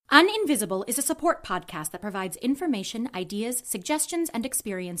Uninvisible is a support podcast that provides information, ideas, suggestions, and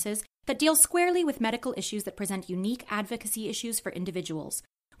experiences that deal squarely with medical issues that present unique advocacy issues for individuals.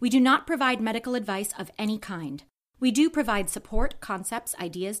 We do not provide medical advice of any kind. We do provide support, concepts,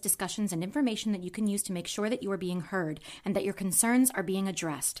 ideas, discussions, and information that you can use to make sure that you are being heard and that your concerns are being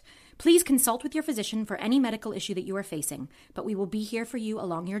addressed. Please consult with your physician for any medical issue that you are facing, but we will be here for you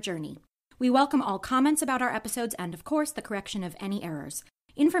along your journey. We welcome all comments about our episodes and, of course, the correction of any errors.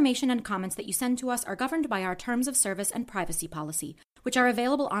 Information and comments that you send to us are governed by our terms of service and privacy policy, which are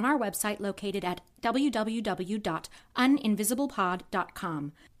available on our website located at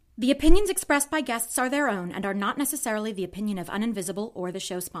www.uninvisiblepod.com. The opinions expressed by guests are their own and are not necessarily the opinion of Uninvisible or the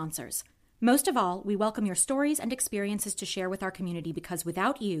show sponsors. Most of all, we welcome your stories and experiences to share with our community because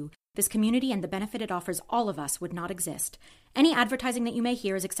without you, this community and the benefit it offers all of us would not exist. Any advertising that you may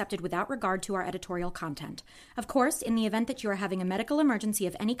hear is accepted without regard to our editorial content. Of course, in the event that you are having a medical emergency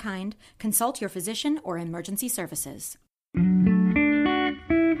of any kind, consult your physician or emergency services.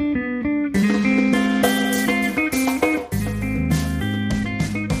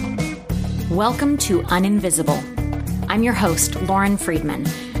 Welcome to Uninvisible. I'm your host, Lauren Friedman,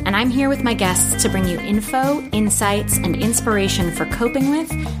 and I'm here with my guests to bring you info, insights, and inspiration for coping with,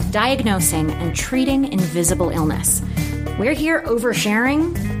 diagnosing, and treating invisible illness. We're here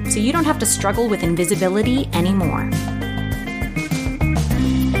oversharing, so you don't have to struggle with invisibility anymore.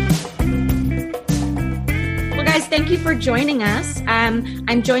 Well, guys, thank you for joining us.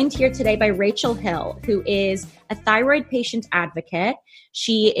 I'm joined here today by Rachel Hill, who is a thyroid patient advocate.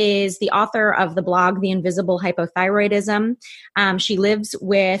 She is the author of the blog, The Invisible Hypothyroidism. She lives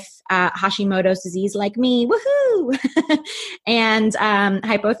with Hashimoto's disease like me, woohoo! And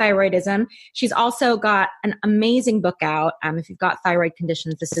hypothyroidism. She's also got an amazing book out. If you've got thyroid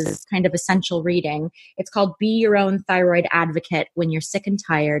conditions, this is kind of essential reading. It's called Be Your Own Thyroid Advocate When You're Sick and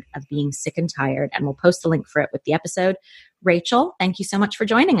Tired of Being Sick and Tired. And we'll post a link for it with the episode. Rachel, thank you so much for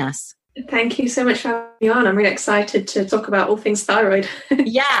joining us. Thank you so much for having me on. I'm really excited to talk about all things thyroid.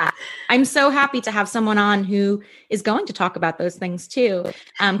 Yeah, I'm so happy to have someone on who is going to talk about those things too,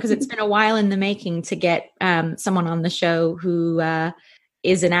 because it's been a while in the making to get someone on the show who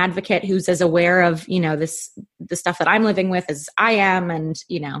is an advocate, who's as aware of, the stuff that I'm living with as I am. And,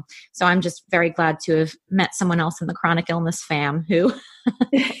 so I'm just very glad to have met someone else in the chronic illness fam who...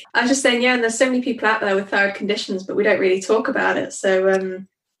 I was just saying, and there's so many people out there with thyroid conditions, but we don't really talk about it. So,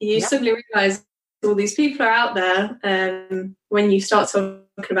 suddenly realize all these people are out there when you start talking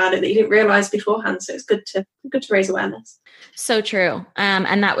about it that you didn't realize beforehand. So it's good to raise awareness. So true.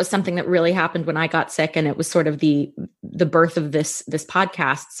 And that was something that really happened when I got sick, and it was sort of the birth of this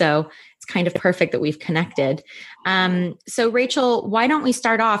podcast. So it's kind of perfect that we've connected. So Rachel, why don't we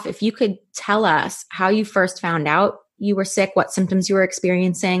start off if you could tell us how you first found out you were sick, what symptoms you were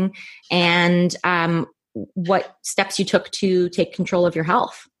experiencing, and what steps you took to take control of your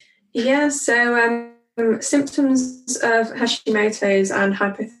health. Yeah, so symptoms of Hashimoto's and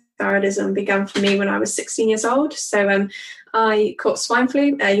hypothyroidism began for me when I was 16 years old. So I caught swine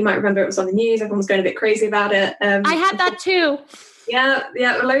flu. You might remember it was on the news. Everyone was going a bit crazy about it. I had that too. Yeah.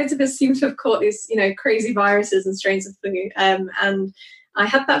 Loads of us seem to have caught these, crazy viruses and strains of flu. And I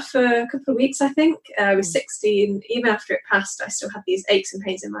had that for a couple of weeks, I think. I was 16. Even after it passed, I still had these aches and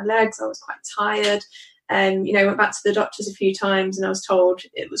pains in my legs. I was quite tired. Went back to the doctors a few times, and I was told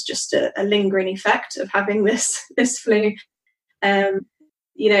it was just a lingering effect of having this flu.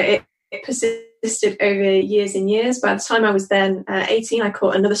 It persisted over years and years. By the time I was then 18, I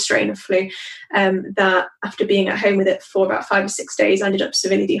caught another strain of flu that, after being at home with it for about 5 or 6 days, I ended up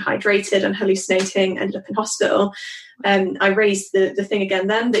severely dehydrated and hallucinating, ended up in hospital. I raised the thing again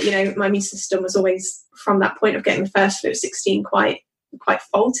then that, my immune system was always, from that point of getting the first flu at 16, quite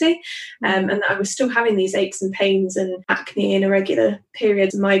faulty, and I was still having these aches and pains and acne and irregular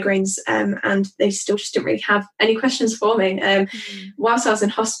periods and migraines, and they still just didn't really have any questions for me. Whilst I was in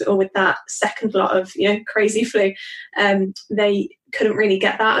hospital with that second lot of crazy flu, they couldn't really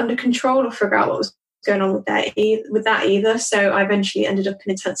get that under control or figure out what was going on with that either. So I eventually ended up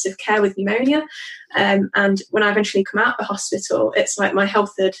in intensive care with pneumonia. And when I eventually come out of the hospital, it's like my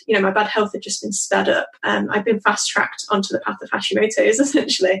health had, my bad health had just been sped up. I've been fast tracked onto the path of Hashimoto's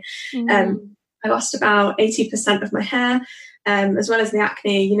essentially. I lost about 80% of my hair, as well as the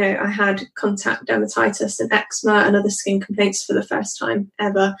acne. I had contact dermatitis and eczema and other skin complaints for the first time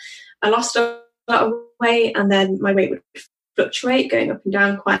ever. I lost a lot of weight, and then my weight would fluctuate, going up and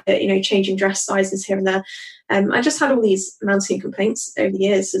down quite a bit, changing dress sizes here and there. I just had all these mounting complaints over the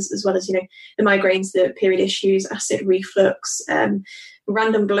years, as well as, the migraines, the period issues, acid reflux,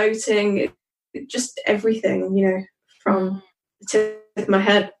 random bloating, just everything, from the my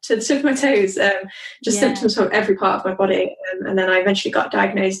head to the tip of my toes, just symptoms from every part of my body. And then I eventually got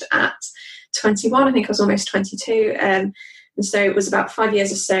diagnosed at 21. I think I was almost 22. And so it was about 5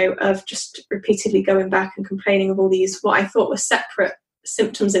 years or so of just repeatedly going back and complaining of all these, what I thought were separate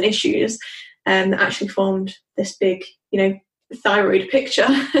symptoms and issues, that actually formed this big, thyroid picture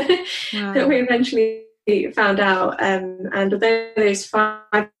that we eventually found out. And although those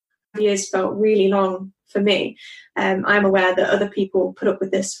 5 years felt really long for me, I'm aware that other people put up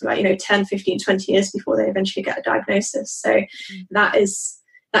with this for 10, 15, 20 years before they eventually get a diagnosis. So that is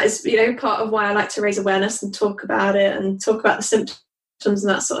part of why I like to raise awareness and talk about it and talk about the symptoms and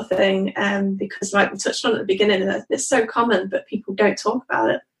that sort of thing, because like we touched on at the beginning, it's so common, but people don't talk about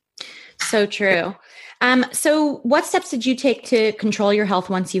it. So true. So what steps did you take to control your health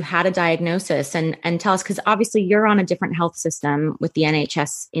once you had a diagnosis? And tell us, because obviously you're on a different health system with the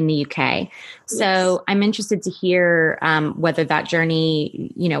NHS in the UK. So yes. I'm interested to hear whether that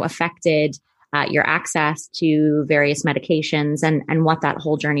journey, affected your access to various medications and what that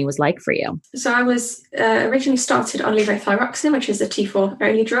whole journey was like for you. So I was originally started on levothyroxine, which is a T4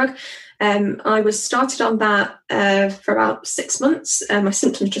 only drug. I was started on that for about 6 months. My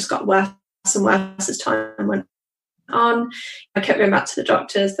symptoms just got worse and worse as time went on. I kept going back to the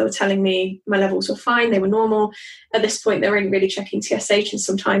doctors. They were telling me my levels were fine. They were normal. At this point, they were only really checking TSH and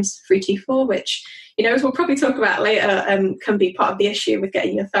sometimes free T4, which, as we'll probably talk about later, can be part of the issue with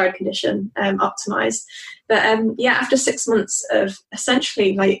getting your thyroid condition optimized. But after 6 months of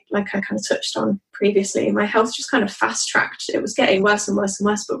essentially, like I kind of touched on previously, my health just kind of fast-tracked. It was getting worse and worse and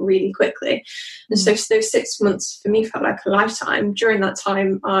worse, but really quickly. And so those 6 months for me felt like a lifetime. During that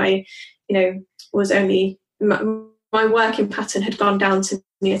time, I, was only... My working pattern had gone down to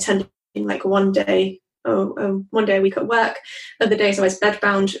me attending like one day a week at work. Other days I was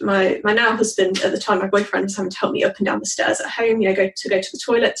bedbound. My now husband, at the time my boyfriend, was having to help me up and down the stairs at home, go to the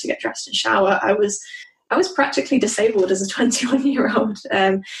toilet, to get dressed and shower. I was practically disabled as a 21-year-old.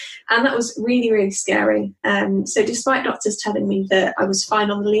 And that was really, really scary. So despite doctors telling me that I was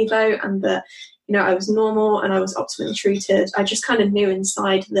fine on the levo and that, I was normal and I was optimally treated, I just kind of knew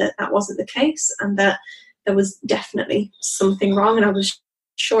inside that wasn't the case and that there was definitely something wrong. And I was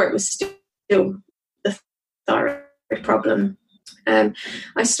sure it was still the thyroid problem.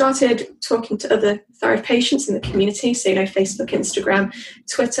 I started talking to other thyroid patients in the community, so Facebook, Instagram,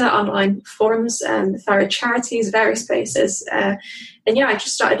 Twitter, online forums, thyroid charities, various places. I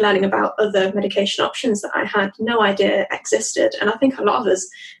just started learning about other medication options that I had no idea existed. And I think a lot of us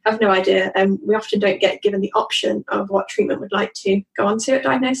have no idea. We often don't get given the option of what treatment we'd like to go on to at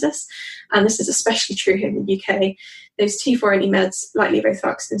diagnosis. And this is especially true here in the UK. Those T4 only meds like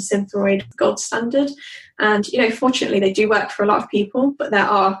levothyroxine and Thyroid gold standard. And, fortunately they do work for a lot of people, but there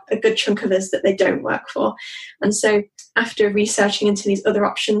are a good chunk of us that they don't work for. And so after researching into these other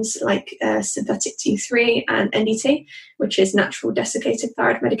options like synthetic T3 and NDT, which is natural desiccated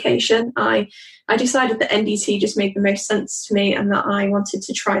thyroid medication, I decided that NDT just made the most sense to me and that I wanted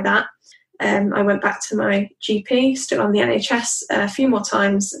to try that. I went back to my GP, still on the NHS, a few more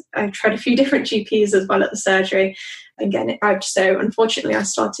times. I tried a few different GPs as well at the surgery and getting it right. So unfortunately, I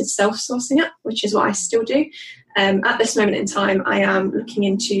started self-sourcing it, which is what I still do. At this moment in time, I am looking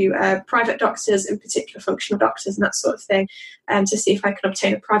into private doctors, in particular functional doctors and that sort of thing, to see if I can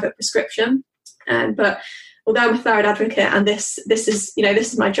obtain a private prescription. But although I'm a thyroid advocate and this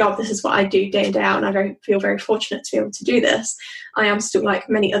is my job, this is what I do day in, day out, and I feel very fortunate to be able to do this, I am still like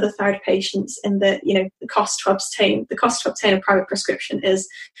many other thyroid patients in that, the cost to obtain a private prescription is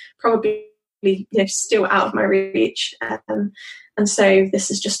probably, still out of my reach. And so this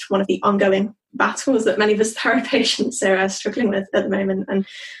is just one of the ongoing battles that many of us thyroid patients are struggling with at the moment, and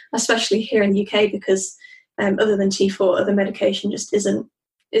especially here in the UK, because other than T4, other medication just isn't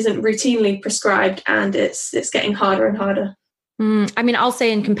routinely prescribed, and it's getting harder and harder. I'll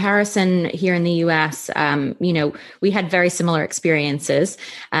say in comparison here in the US, we had very similar experiences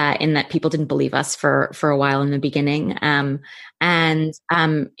in that people didn't believe us for a while in the beginning. And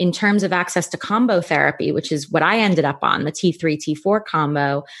in terms of access to combo therapy, which is what I ended up on, the T3, T4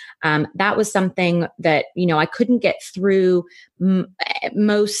 combo, that was something that, I couldn't get through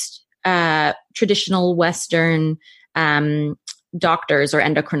most traditional Western doctors or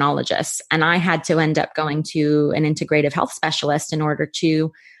endocrinologists. And I had to end up going to an integrative health specialist in order to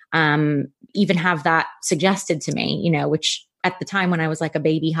even have that suggested to me, which at the time when I was like a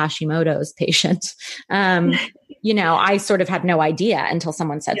baby Hashimoto's patient, I sort of had no idea until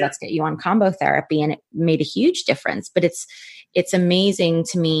someone said, let's get you on combo therapy. And it made a huge difference. But it's amazing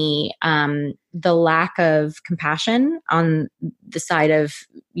to me, the lack of compassion on the side of,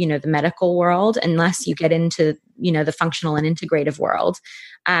 the medical world, unless you get into, the functional and integrative world,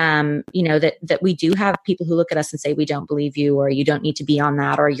 that we do have people who look at us and say, we don't believe you, or you don't need to be on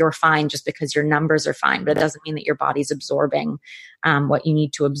that, or you're fine just because your numbers are fine, but it doesn't mean that your body's absorbing, what you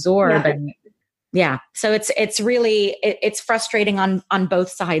need to absorb. Yeah. And yeah, so it's really, it's frustrating on both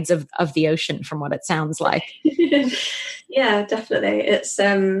sides of the ocean, from what it sounds like. Yeah, definitely. It's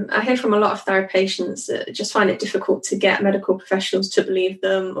I hear from a lot of thyroid patients that just find it difficult to get medical professionals to believe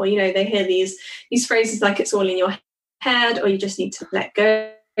them, or they hear these phrases like it's all in your head, or you just need to let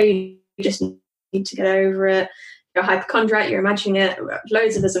go, you just need to get over it, you're a hypochondriac, you're imagining it.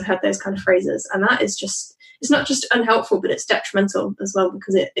 Loads of us have heard those kind of phrases, and that is just, it's not just unhelpful, but it's detrimental as well,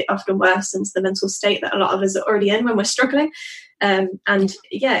 because it often worsens the mental state that a lot of us are already in when we're struggling. And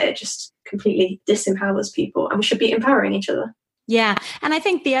yeah, it just completely disempowers people, and we should be empowering each other. Yeah. And I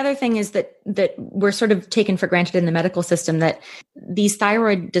think the other thing is that we're sort of taken for granted in the medical system that these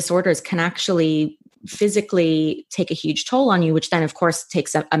thyroid disorders can actually physically take a huge toll on you, which then of course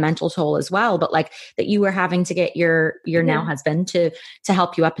takes a mental toll as well. But like that you were having to get your now husband to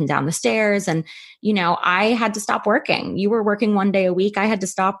help you up and down the stairs. And, I had to stop working. You were working one day a week. I had to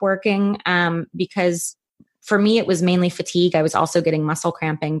stop working, because for me, it was mainly fatigue. I was also getting muscle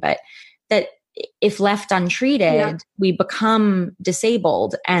cramping, but that if left untreated, we become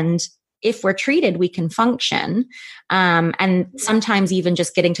disabled. And if we're treated, we can function. And sometimes even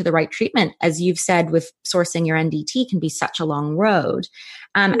just getting to the right treatment, as you've said, with sourcing your NDT can be such a long road.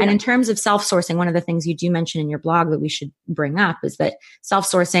 And in terms of self-sourcing, one of the things you do mention in your blog that we should bring up is that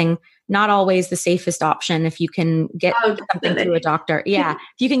self-sourcing, not always the safest option. If you can get something through a doctor. Yeah.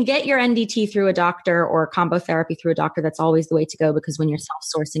 If you can get your NDT through a doctor or combo therapy through a doctor, that's always the way to go, because when you're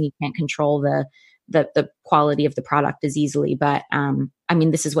self-sourcing, you can't control the quality of the product as easily. But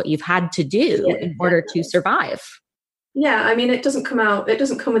this is what you've had to do in order to survive. Yeah, it doesn't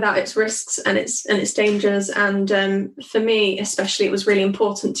come without its risks and its dangers. And for me, especially, it was really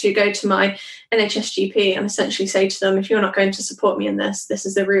important to go to my NHS GP and essentially say to them, if you're not going to support me in this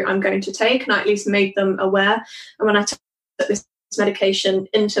is the route I'm going to take. And I at least made them aware. And when I took this medication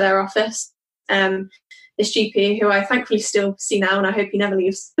into their office, this GP, who I thankfully still see now, and I hope he never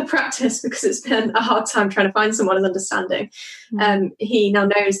leaves the practice because it's been a hard time trying to find someone as understanding. He now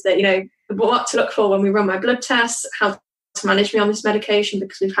knows that, what to look for when we run my blood tests, how to manage me on this medication,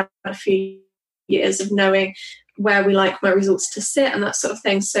 because we've had a few years of knowing where we like my results to sit and that sort of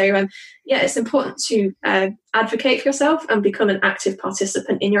thing. So, it's important to advocate for yourself and become an active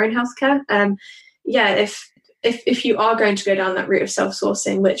participant in your own healthcare. If you are going to go down that route of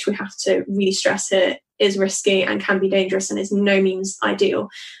self-sourcing, which we have to really stress here, is risky and can be dangerous and is no means ideal,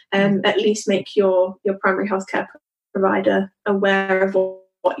 at least make your primary healthcare provider aware of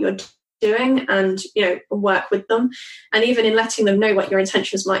what you're doing, and work with them. And even in letting them know what your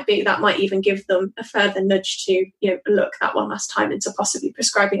intentions might be, that might even give them a further nudge to look that one last time into possibly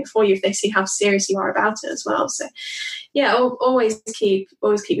prescribing it for you if they see how serious you are about it as well. So always keep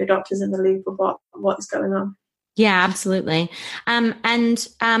your doctors in the loop of what is going on. Yeah, absolutely.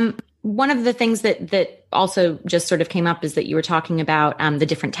 One of the things that also just sort of came up is that you were talking about the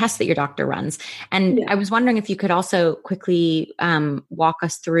different tests that your doctor runs. And I was wondering if you could also quickly walk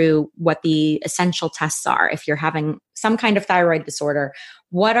us through what the essential tests are. If you're having some kind of thyroid disorder,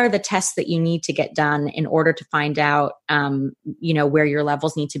 what are the tests that you need to get done in order to find out, where your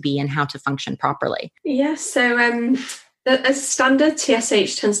levels need to be and how to function properly? Yes. So as standard,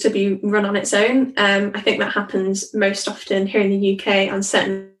 TSH tends to be run on its own. I think that happens most often here in the UK, and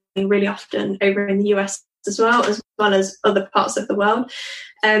certainly really often over in the US as well as other parts of the world.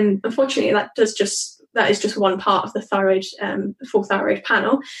 Unfortunately, that is just one part of the thyroid, full thyroid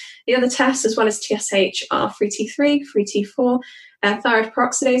panel. The other tests, as well as TSH, are free T3, free T4, thyroid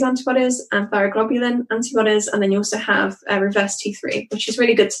peroxidase antibodies, and thyroglobulin antibodies. And then you also have reverse T3, which is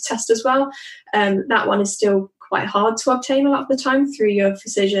really good to test as well. That one is still quite hard to obtain a lot of the time through your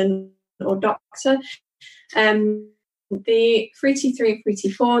physician or doctor. The free T3 and free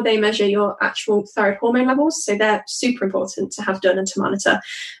T4, they measure your actual thyroid hormone levels, so they're super important to have done and to monitor.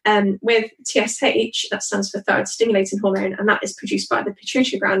 With TSH, that stands for thyroid stimulating hormone, and that is produced by the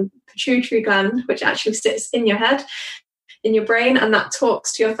pituitary gland, which actually sits in your head, in your brain, and that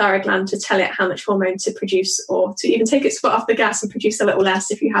talks to your thyroid gland to tell it how much hormone to produce, or to even take its foot off the gas and produce a little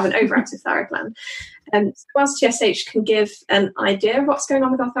less if you have an overactive thyroid gland. Whilst TSH can give an idea of what's going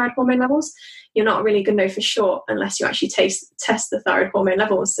on with our thyroid hormone levels, you're not really going to know for sure unless you actually test the thyroid hormone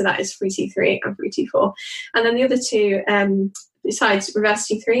levels. So that is free T3 and free T4. And then the other two, besides reverse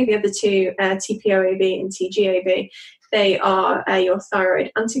T3, the other two, TPOAB and TGAB, They are your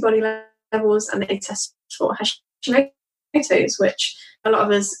thyroid antibody levels, and they test for Hashimoto's, which a lot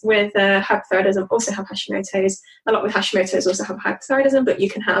of us with hypothyroidism also have Hashimoto's. A lot with Hashimoto's also have hypothyroidism, but you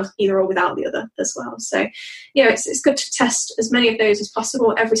can have either or without the other as well. So, it's good to test as many of those as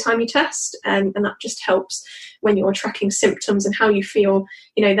possible every time you test, and that just helps when you're tracking symptoms and how you feel,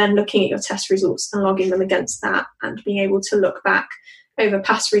 then looking at your test results and logging them against that, and being able to look back over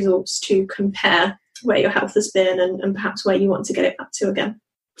past results to compare where your health has been and perhaps where you want to get it back to again.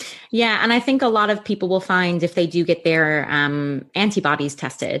 Yeah. And I think a lot of people will find if they do get their antibodies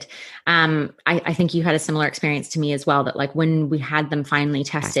tested, I think you had a similar experience to me as well, that like when we had them finally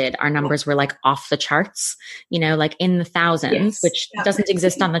tested, our numbers were like off the charts, like in the thousands, which doesn't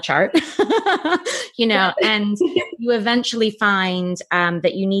exist on the chart, and you eventually find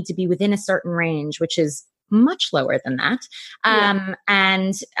that you need to be within a certain range, which is much lower than that.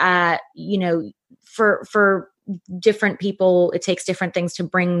 For different people, it takes different things to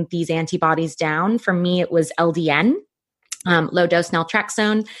bring these antibodies down. For me, it was LDN, low dose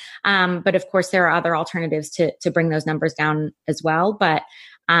naltrexone. But of course, there are other alternatives to bring those numbers down as well. But,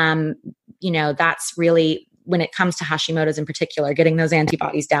 that's really, when it comes to Hashimoto's in particular, getting those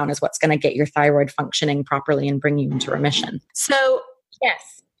antibodies down is what's going to get your thyroid functioning properly and bring you into remission. So,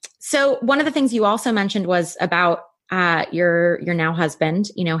 yes. So one of the things you also mentioned was about your now husband,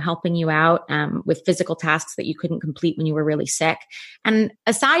 helping you out with physical tasks that you couldn't complete when you were really sick. And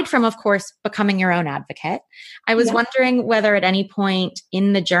aside from, of course, becoming your own advocate, I was wondering whether at any point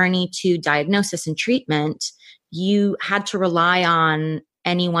in the journey to diagnosis and treatment, you had to rely on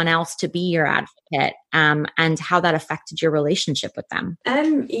anyone else to be your advocate, and how that affected your relationship with them.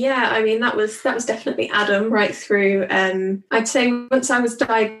 That was definitely Adam right through. I'd say once I was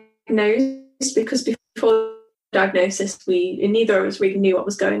diagnosed, because before diagnosis, neither of us really knew what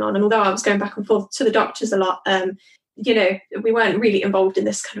was going on. And although I was going back and forth to the doctors a lot, we weren't really involved in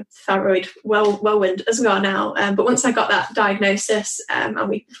this kind of thyroid whirlwind as we are now. But once I got that diagnosis, and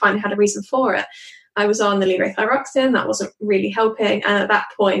we finally had a reason for it, I was on the levothyroxine. That wasn't really helping. And at that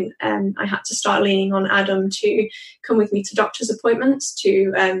point, I had to start leaning on Adam to come with me to doctor's appointments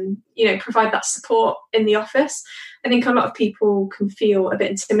to, provide that support in the office. I think a lot of people can feel a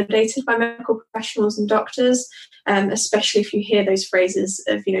bit intimidated by medical professionals and doctors, especially if you hear those phrases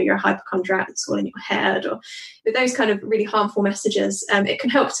of, you're a hypochondriac, it's all in your head, or with those kind of really harmful messages. It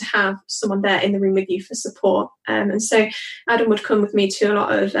can help to have someone there in the room with you for support. And so Adam would come with me to a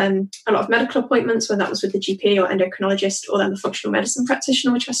lot of medical appointments, whether that was with the GP or endocrinologist, or then the functional medicine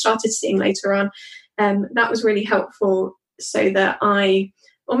practitioner, which I started seeing later on. That was really helpful, so that I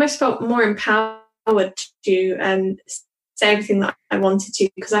almost felt more empowered to say everything that I wanted to,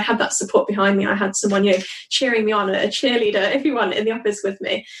 because I had that support behind me. I had someone, cheering me on, a cheerleader, if you want, in the office with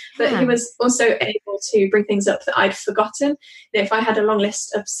me. But he was also able to bring things up that I'd forgotten. If I had a long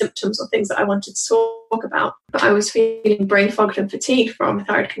list of symptoms or things that I wanted to talk about, but I was feeling brain fogged and fatigued from a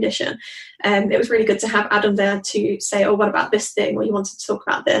thyroid condition, it was really good to have Adam there to say, oh, what about this thing? Or you wanted to talk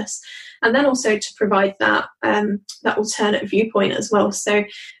about this. And then also to provide that alternate viewpoint as well. So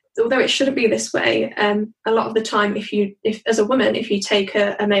although it shouldn't be this way, a lot of the time, if as a woman, if you take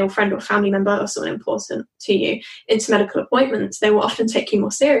a male friend or family member or someone important to you into medical appointments, they will often take you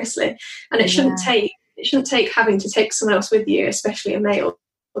more seriously. And it shouldn't take having to take someone else with you, especially a male,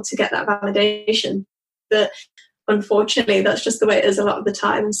 to get that validation. But unfortunately, that's just the way it is a lot of the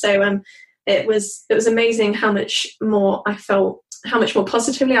time. And so it was amazing how much more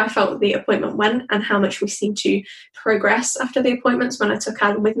positively I felt the appointment went, and how much we seemed to progress after the appointments when I took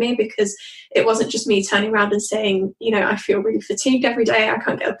Adam with me, because it wasn't just me turning around and saying, I feel really fatigued every day, I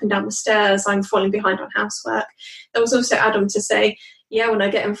can't get up and down the stairs, I'm falling behind on housework. There was also Adam to say, when I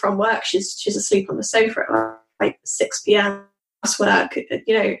get in from work, she's asleep on the sofa at like 6 p.m. housework,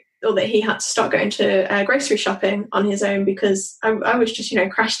 or that he had to start going to grocery shopping on his own because I was just,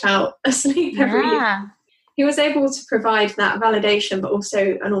 crashed out asleep every evening. He was able to provide that validation, but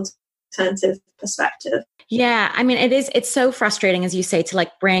also an alternative perspective. Yeah. I mean, it's so frustrating, as you say, to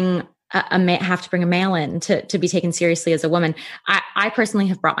like have to bring a male in to be taken seriously as a woman. I personally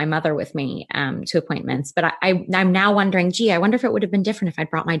have brought my mother with me to appointments, but I'm now wondering, I wonder if it would have been different if I'd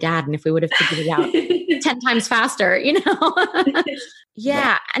brought my dad, and if we would have figured it out 10 times faster,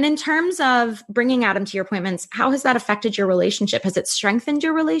 Yeah. And in terms of bringing Adam to your appointments, how has that affected your relationship? Has it strengthened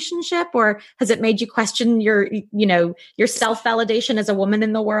your relationship, or has it made you question your self-validation as a woman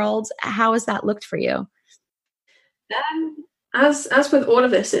in the world? How has that looked for you? As with all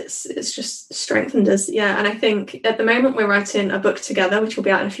of this, it's just strengthened us. Yeah. And I think at the moment we're writing a book together, which will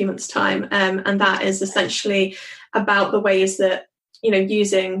be out in a few months' time. And that is essentially about the ways that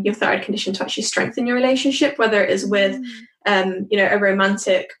using your thyroid condition to actually strengthen your relationship, whether it is with a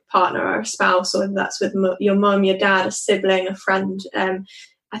romantic partner or a spouse, or whether that's with your mum, your dad, a sibling, a friend.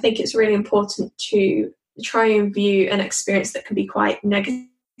 I think it's really important to try and view an experience that can be quite negative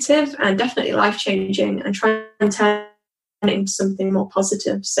and definitely life-changing, and try and turn it into something more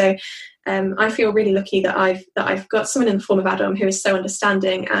positive. So I feel really lucky that I've got someone in the form of Adam who is so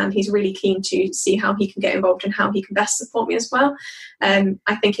understanding, and he's really keen to see how he can get involved and how he can best support me as well.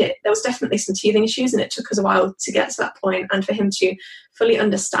 I think there was definitely some teething issues, and it took us a while to get to that point, and for him to fully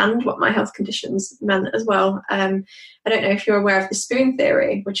understand what my health conditions meant as well. I don't know if you're aware of the spoon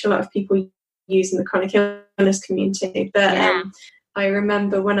theory, which a lot of people use in the chronic illness community, but I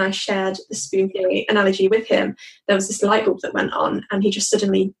remember when I shared the spoon theory analogy with him, there was this light bulb that went on, and he just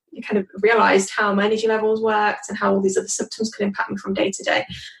suddenly kind of realised how my energy levels worked and how all these other symptoms could impact me from day to day.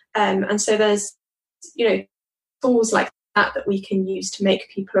 And so there's, tools like that we can use to make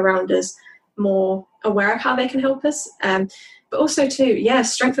people around us more aware of how they can help us. But also to,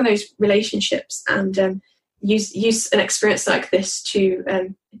 strengthen those relationships, and use an experience like this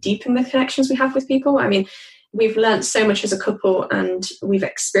to deepen the connections we have with people. I mean, we've learned so much as a couple, and we've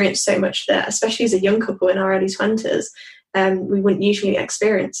experienced so much that, especially as a young couple in our early 20s, we wouldn't usually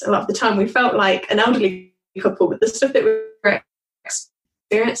experience. A lot of the time we felt like an elderly couple with the stuff that we were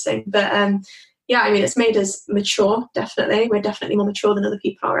experiencing. But it's made us mature, definitely. We're definitely more mature than other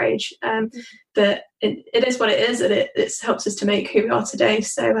people our age. But it is what it is, and it helps us to make who we are today.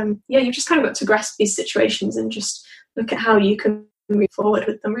 So, you've just kind of got to grasp these situations and just look at how you can move forward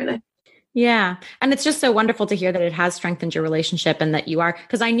with them, really. Yeah. And it's just so wonderful to hear that it has strengthened your relationship, and that you are,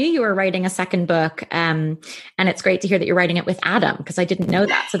 because I knew you were writing a second book. And it's great to hear that you're writing it with Adam, because I didn't know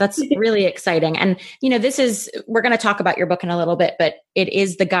that. So that's really exciting. And, we're going to talk about your book in a little bit, but it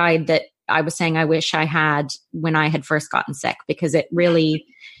is the guide that I was saying I wish I had when I had first gotten sick, because it really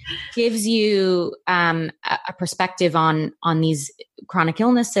gives you a perspective on these chronic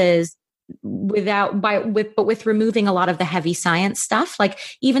illnesses with removing a lot of the heavy science stuff. Like,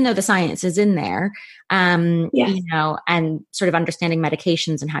 even though the science is in there, and sort of understanding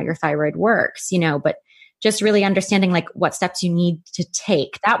medications and how your thyroid works, but just really understanding like what steps you need to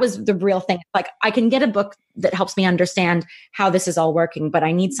take. That was the real thing. Like, I can get a book that helps me understand how this is all working, but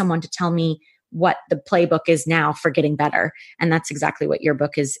I need someone to tell me what the playbook is now for getting better. And that's exactly what your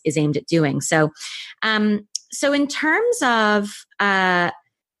book is aimed at doing. So, so in terms of,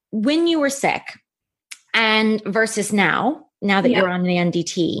 when you were sick and versus now that you're on the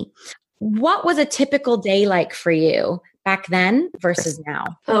NDT, what was a typical day like for you back then versus now?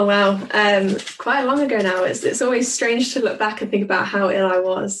 Oh, wow. Quite long ago now. It's always strange to look back and think about how ill I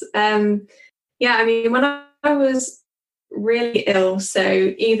was. When I was really ill,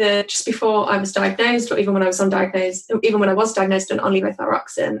 so either just before I was diagnosed, or even when I was diagnosed on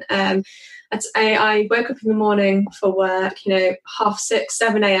levothyroxine, I woke up in the morning for work, 6:30,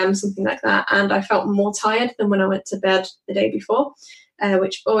 7 a.m., something like that. And I felt more tired than when I went to bed the day before,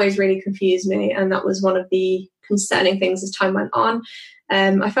 which always really confused me. And that was one of the concerning things as time went on.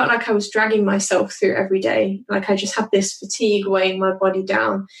 I felt like I was dragging myself through every day. Like, I just had this fatigue weighing my body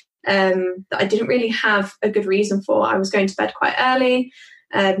down that I didn't really have a good reason for. I was going to bed quite early,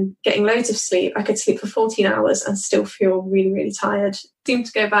 getting loads of sleep. I could sleep for 14 hours and still feel really, really tired. Seemed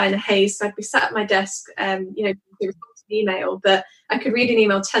to go by in a haze. So I'd be sat at my desk, respond to an email, but I could read an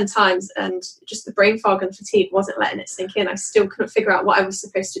email 10 times, and just the brain fog and fatigue wasn't letting it sink in. I still couldn't figure out what I was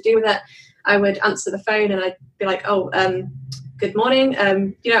supposed to do with it. I would answer the phone and I'd be like, good morning.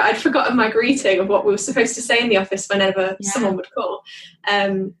 I'd forgotten my greeting of what we were supposed to say in the office whenever someone would call.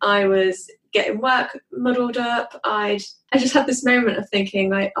 I was getting work muddled up. I just had this moment of thinking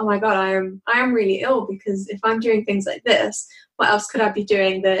like, oh my God, I am really ill, because if I'm doing things like this, what else could I be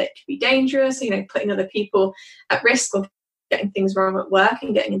doing that could be dangerous, putting other people at risk, or getting things wrong at work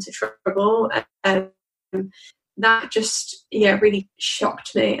and getting into trouble. That just, really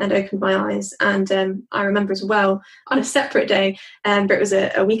shocked me and opened my eyes. And I remember as well, on a separate day, but it was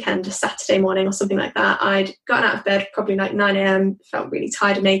a weekend, a Saturday morning or something like that, I'd gotten out of bed probably like 9 a.m, felt really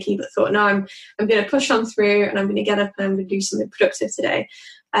tired and achy, but thought, no, I'm going to push on through, and I'm going to get up and I'm going to do something productive today.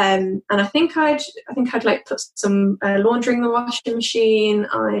 And I think I'd like put some laundry in the washing machine.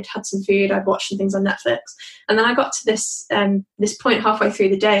 I'd had some food. I'd watched some things on Netflix, and then I got to this point halfway through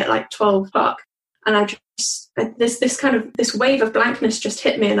the day at like 12 o'clock, and I just this wave of blankness just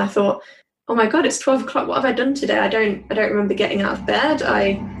hit me, and I thought, oh my God, it's 12 o'clock. What have I done today? I don't remember getting out of bed.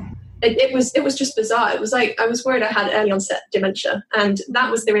 It was just bizarre. It was like I was worried I had early onset dementia, and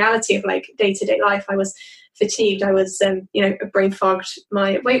that was the reality of like day-to-day life. I was fatigued. I was brain fogged.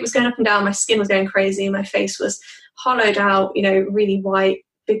 My weight was going up and down. My skin was going crazy. My face was hollowed out, really white,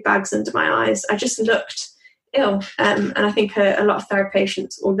 big bags under my eyes. I just looked ill. And I think a lot of thyroid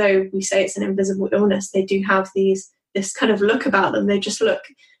patients, although we say it's an invisible illness, they do have this kind of look about them. They just look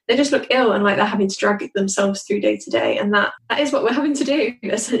ill and like they're having to drag themselves through day to day. And that is what we're having to do,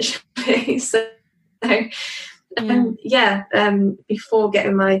 essentially. So before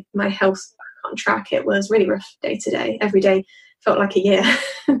getting my health back on track, it was really rough day to day. Every day felt like a year.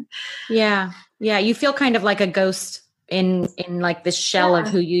 Yeah. You feel kind of like a ghost in like the shell of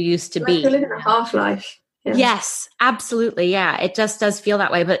who you used to be. You're living a half life. Yeah. Yes, absolutely. Yeah. It just does feel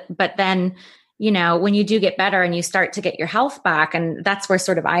that way. But then, when you do get better and you start to get your health back, and that's where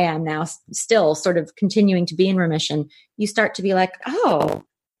sort of I am now, still sort of continuing to be in remission, you start to be like, oh,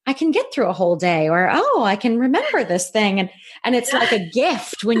 I can get through a whole day, or, oh, I can remember this thing. And it's like a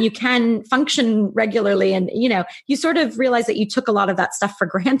gift when you can function regularly. And, you sort of realize that you took a lot of that stuff for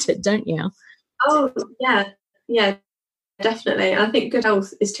granted, don't you? Oh, yeah. Yeah, definitely. I think good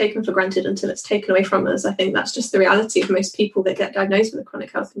health is taken for granted until it's taken away from us. I think that's just the reality of most people that get diagnosed with a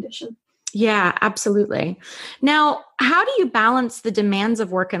chronic health condition. Yeah, absolutely. Now, how do you balance the demands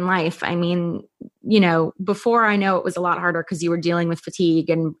of work and life? I mean, before I know it was a lot harder because you were dealing with fatigue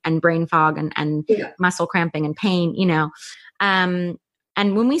and brain fog and muscle cramping and pain,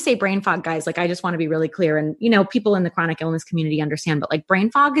 and when we say brain fog, guys, like I just want to be really clear, and, people in the chronic illness community understand, but like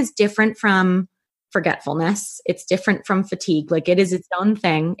brain fog is different from forgetfulness. It's different from fatigue. Like it is its own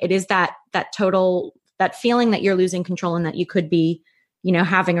thing. It is that feeling that you're losing control and that you could be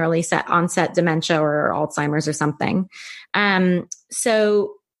having early onset dementia or Alzheimer's or something. So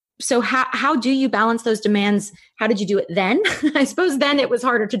how do you balance those demands? How did you do it then? I suppose then it was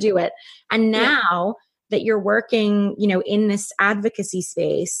harder to do it. And now that you're working, in this advocacy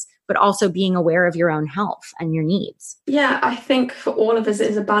space, but also being aware of your own health and your needs. Yeah, I think for all of us,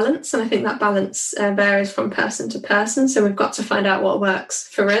 it is a balance. And I think that balance varies from person to person. So we've got to find out what works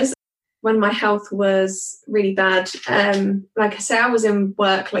for us. When my health was really bad, like I say, I was in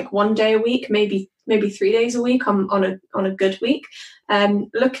work like 1 day a week, maybe 3 days a week on a good week.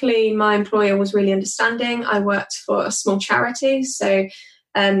 Luckily, my employer was really understanding. I worked for a small charity, so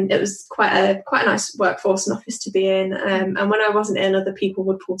it was quite a nice workforce and office to be in. And when I wasn't in, other people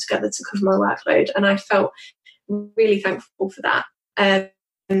would pull together to cover my workload, and I felt really thankful for that.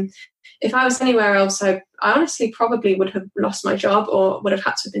 If I was anywhere else, I honestly probably would have lost my job or would have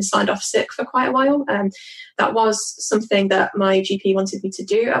had to have been signed off sick for quite a while. That was something that my GP wanted me to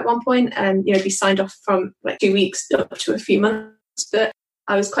do at one point, be signed off from like 2 weeks up to a few months. But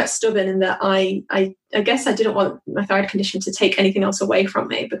I was quite stubborn in that I guess I didn't want my thyroid condition to take anything else away from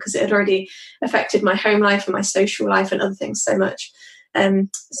me, because it had already affected my home life and my social life and other things so much.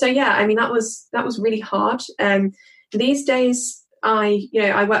 That was really hard. These days,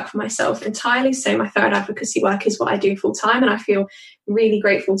 I work for myself entirely, so my thyroid advocacy work is what I do full time, and I feel really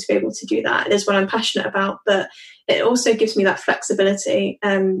grateful to be able to do that. It is what I'm passionate about, but it also gives me that flexibility.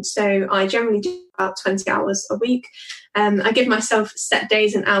 So I generally do about 20 hours a week. I give myself set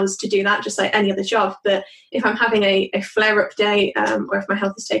days and hours to do that, just like any other job. But if I'm having a flare-up day, or if my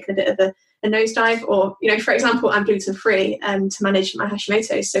health has taken a bit of a nosedive, or, for example, I'm gluten-free to manage my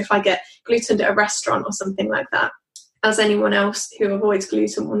Hashimoto. So if I get glutened at a restaurant or something like that, as anyone else who avoids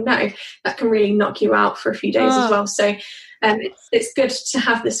gluten will know, that can really knock you out for a few days as well. So it's good to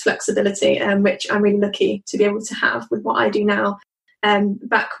have this flexibility, which I'm really lucky to be able to have with what I do now.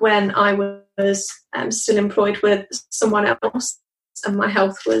 Back when I was still employed with someone else, and my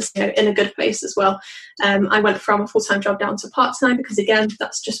health was in a good place as well, I went from a full-time job down to part-time, because again,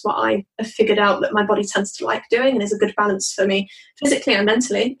 that's just what I have figured out that my body tends to like doing, and is a good balance for me physically and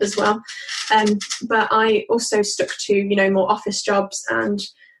mentally as well. But I also stuck to more office jobs, and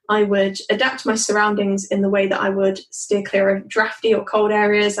I would adapt my surroundings in the way that I would steer clear of drafty or cold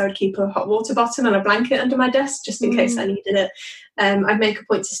areas. I would keep a hot water bottle and a blanket under my desk just in case I needed it. I'd make a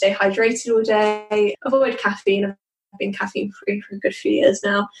point to stay hydrated all day, avoid caffeine. I've been caffeine free for a good few years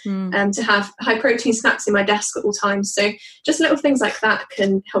now, to have high protein snacks in my desk at all times. So just little things like that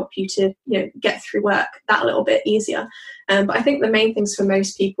can help you to get through work that little bit easier. But I think the main things for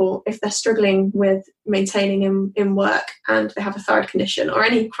most people, if they're struggling with maintaining in work and they have a thyroid condition or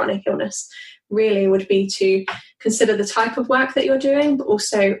any chronic illness, really would be to consider the type of work that you're doing, but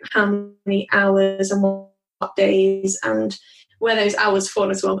also how many hours and what days and where those hours fall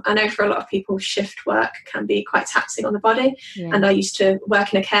as well. I know for a lot of people, shift work can be quite taxing on the body. Yeah. And I used to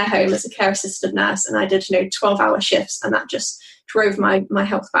work in a care home as a care assistant nurse, and I did 12-hour shifts, and that just drove my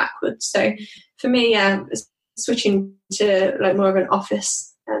health backwards. So for me, switching to like more of an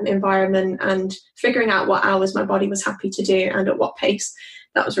office environment and figuring out what hours my body was happy to do and at what pace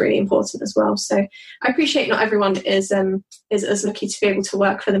that was really important as well. So I appreciate not everyone is as lucky to be able to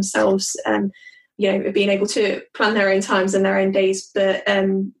work for themselves, being able to plan their own times and their own days. But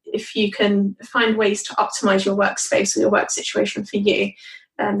if you can find ways to optimize your workspace or your work situation for you,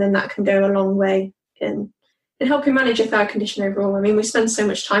 then that can go a long way in helping manage your thyroid condition overall. I mean, we spend so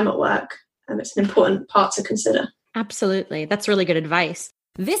much time at work, and it's an important part to consider. Absolutely. That's really good advice.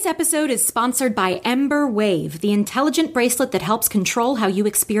 This episode is sponsored by Ember Wave, the intelligent bracelet that helps control how you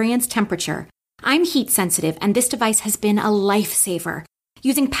experience temperature. I'm heat sensitive, and this device has been a lifesaver.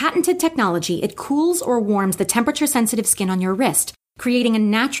 Using patented technology, it cools or warms the temperature-sensitive skin on your wrist, creating a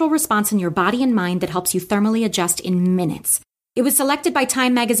natural response in your body and mind that helps you thermally adjust in minutes. It was selected by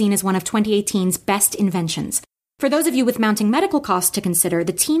Time magazine as one of 2018's best inventions. For those of you with mounting medical costs to consider,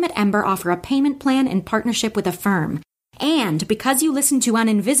 the team at Ember offer a payment plan in partnership with a firm. And because you listen to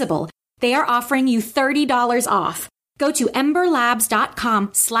Uninvisible, they are offering you $30 off. Go to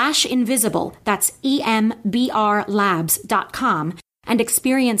emberlabs.com/invisible, that's EMBRlabs.com, and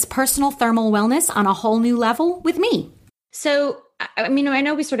experience personal thermal wellness on a whole new level with me. So, I mean, I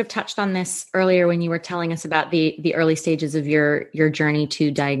know we sort of touched on this earlier when you were telling us about the early stages of your journey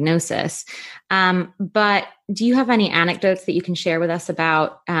to diagnosis. But do you have any anecdotes that you can share with us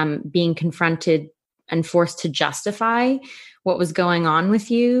about being confronted and forced to justify what was going on with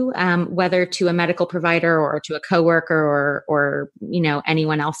you, whether to a medical provider or to a coworker or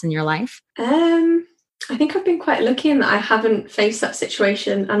anyone else in your life? I think I've been quite lucky in that I haven't faced that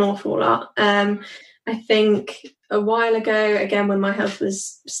situation an awful lot. I think a while ago, again, when my health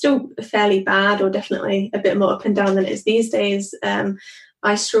was still fairly bad, or definitely a bit more up and down than it is these days,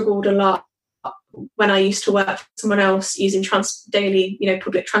 I struggled a lot when I used to work for someone else using daily,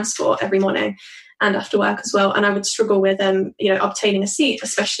 public transport every morning and after work as well. And I would struggle with, obtaining a seat,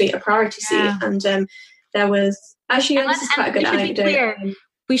 especially a priority seat. And there was actually, this is quite a good anecdote.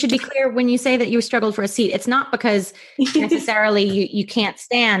 We should be clear when you say that you struggled for a seat, it's not because necessarily you can't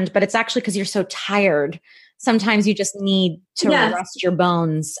stand, but it's actually because you're so tired. Sometimes you just need to rest your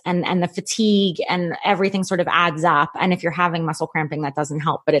bones, and the fatigue and everything sort of adds up. And if you're having muscle cramping, that doesn't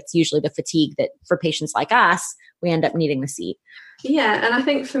help, but it's usually the fatigue that for patients like us, we end up needing the seat. Yeah. And I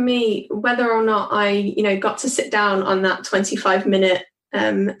think for me, whether or not I, got to sit down on that 25-minute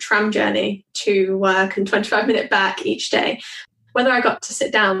tram journey to work and 25-minute back each day, whether I got to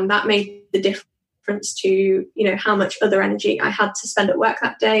sit down, that made the difference to, how much other energy I had to spend at work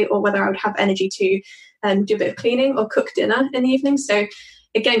that day, or whether I would have energy to do a bit of cleaning or cook dinner in the evening. So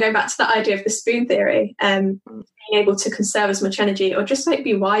again, going back to that idea of the spoon theory, being able to conserve as much energy, or just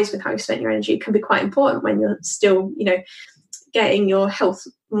be wise with how you spend your energy, can be quite important when you're still, getting your health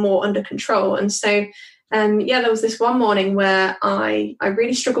more under control. And so there was this one morning where I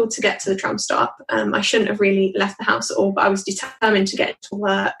really struggled to get to the tram stop. I shouldn't have really left the house at all, but I was determined to get to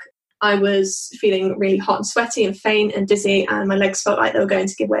work. I was feeling really hot and sweaty and faint and dizzy, and my legs felt like they were going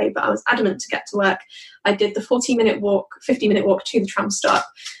to give way, but I was adamant to get to work. I did the 50-minute walk to the tram stop.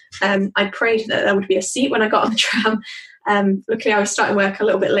 I prayed that there would be a seat when I got on the tram. Luckily, I was starting work a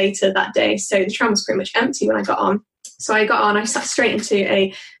little bit later that day, so the tram was pretty much empty when I got on. So I got on, I sat straight into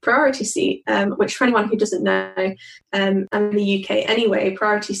a priority seat, which for anyone who doesn't know, and in the UK anyway,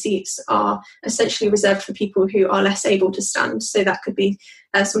 priority seats are essentially reserved for people who are less able to stand. So that could be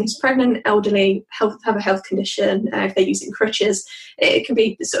someone who's pregnant, elderly, have a health condition, if they're using crutches. It can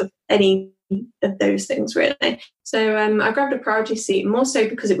be sort of any of those things, really. So I grabbed a priority seat, more so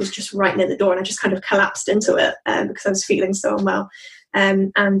because it was just right near the door, and I just kind of collapsed into it because I was feeling so unwell.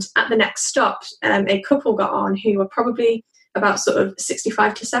 And at the next stop, a couple got on who were probably about sort of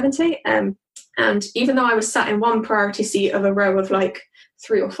 65 to 70. And even though I was sat in one priority seat of a row of like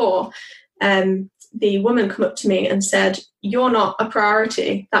 3 or 4, the woman come up to me and said, "You're not a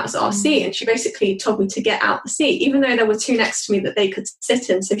priority, that's our seat." And she basically told me to get out the seat, even though there were 2 next to me that they could sit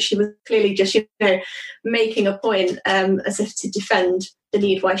in. So she was clearly just, making a point as if to defend the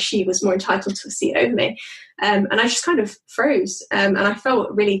need why she was more entitled to a seat over me. And I just kind of froze, and I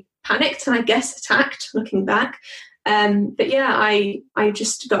felt really panicked and I guess attacked looking back. But yeah, I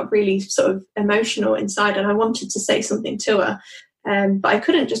just got really sort of emotional inside, and I wanted to say something to her. But I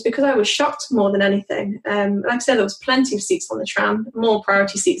couldn't, just because I was shocked more than anything. Like I said, there was plenty of seats on the tram, more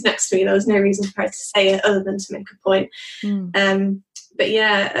priority seats next to me. There was no reason for her to say it other than to make a point. But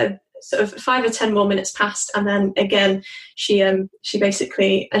yeah, sort of 5 or 10 more minutes passed, and then again, she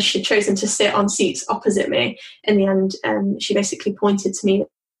basically, as she'd chosen to sit on seats opposite me, in the end, she basically pointed to me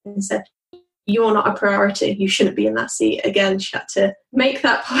and said, "You're not a priority, you shouldn't be in that seat." Again, she had to make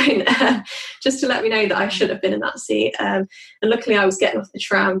that point just to let me know that I should have been in that seat. And luckily I was getting off the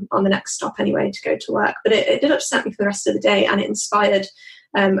tram on the next stop anyway to go to work. But it did upset me for the rest of the day, and it inspired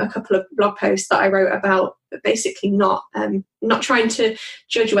a couple of blog posts that I wrote about basically not trying to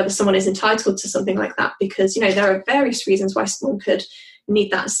judge whether someone is entitled to something like that, because, you know, there are various reasons why someone could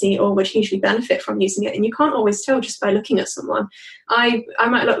need that seat or would hugely benefit from using it, and you can't always tell just by looking at someone. I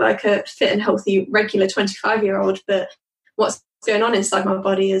might look like a fit and healthy regular 25-year-old, but what's going on inside my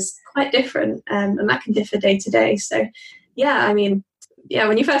body is quite different, and that can differ day to day. So yeah, I mean, yeah,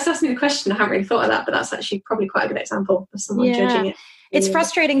 when you first asked me the question, I haven't really thought of that, but that's actually probably quite a good example of someone judging it. It's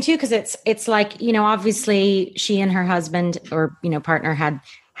frustrating too, because it's like, you know, obviously she and her husband or, you know, partner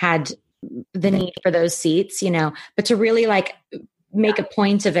had the need for those seats, you know, but to really like make a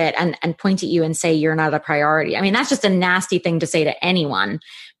point of it and point at you and say you're not a priority. I mean, that's just a nasty thing to say to anyone,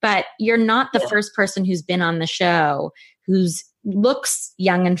 but you're not the first person who's been on the show who's looks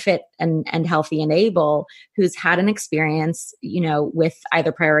young and fit and healthy and able, who's had an experience, you know, with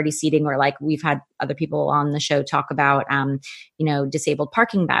either priority seating or, like, we've had other people on the show talk about, you know, disabled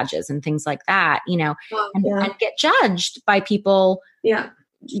parking badges and things like that, you know, and get judged by people. Yeah.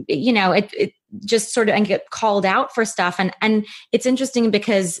 You know, it just sort of, and get called out for stuff. And it's interesting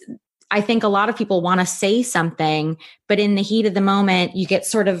because I think a lot of people want to say something, but in the heat of the moment, you get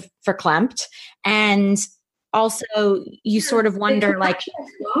sort of verklempt. And also you sort of wonder, like,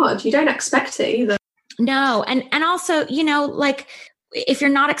 God, you don't expect it either. No. And also, you know, like, if you're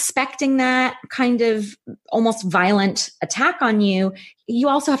not expecting that kind of almost violent attack on you, you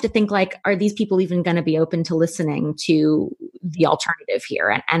also have to think, like, are these people even going to be open to listening to the alternative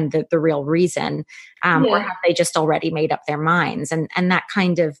here and the real reason? Or have they just already made up their minds? And that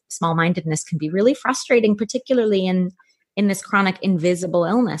kind of small-mindedness can be really frustrating, particularly in this chronic invisible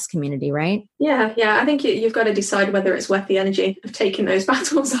illness community, right? Yeah. I think you've got to decide whether it's worth the energy of taking those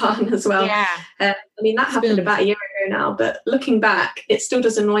battles on as well. Yeah. I mean, that happened about a year ago now, but looking back, it still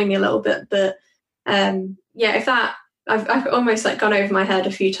does annoy me a little bit. But if that, I've almost like gone over my head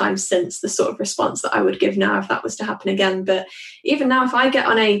a few times since, the sort of response that I would give now if that was to happen again. But even now, if I get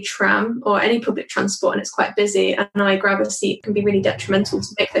on a tram or any public transport and it's quite busy and I grab a seat, it can be really detrimental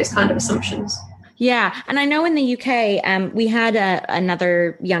to make those kind of assumptions. Yeah. And I know in the UK, we had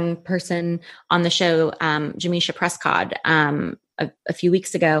another young person on the show, Jamisha Prescott, a few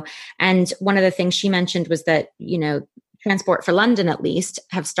weeks ago. And one of the things she mentioned was that, you know, Transport for London, at least,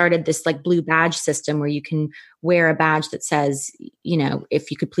 have started this like blue badge system where you can wear a badge that says, you know, if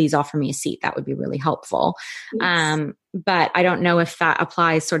you could please offer me a seat, that would be really helpful. Yes. But I don't know if that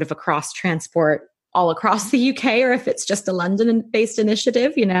applies sort of across transport all across the UK, or if it's just a London-based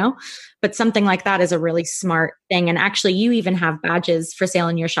initiative, you know, but something like that is a really smart thing. And actually, you even have badges for sale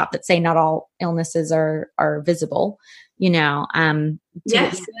in your shop that say not all illnesses are visible, you know.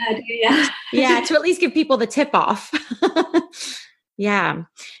 Yes, yeah, to at least give people the tip off. Yeah.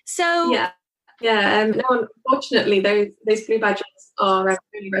 So no, unfortunately, those blue badges are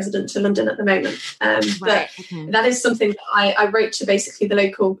only resident to London at the moment. But that is something that I wrote to basically the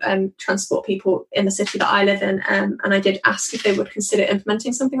local transport people in the city that I live in, and I did ask if they would consider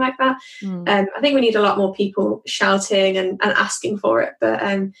implementing something like that. I think we need a lot more people shouting and asking for it. But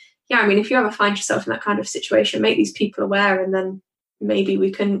I mean, if you ever find yourself in that kind of situation, make these people aware, and then maybe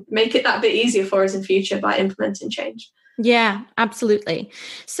we can make it that bit easier for us in future by implementing change. Yeah, absolutely.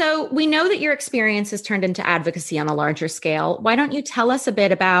 So we know that your experience has turned into advocacy on a larger scale. Why don't you tell us a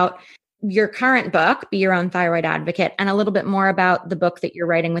bit about your current book, Be Your Own Thyroid Advocate, and a little bit more about the book that you're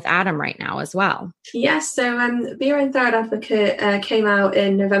writing with Adam right now as well? Yes, so Be Your Own Thyroid Advocate came out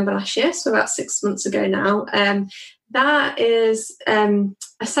in November last year, so about 6 months ago now. That is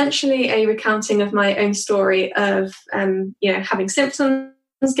essentially a recounting of my own story of, having symptoms,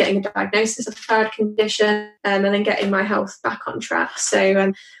 getting a diagnosis of a thyroid condition, and then getting my health back on track.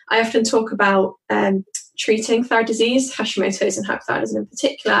 So I often talk about treating thyroid disease, Hashimoto's and hypothyroidism in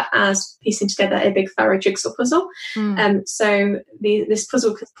particular, as piecing together a big thyroid jigsaw puzzle. So this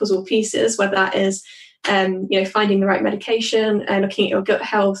puzzle pieces, whether that is finding the right medication, looking at your gut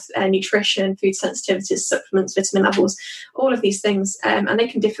health, nutrition, food sensitivities, supplements, vitamin levels, all of these things, and they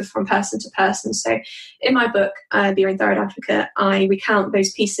can differ from person to person. So in my book, Be Your Own Thyroid Advocate, I recount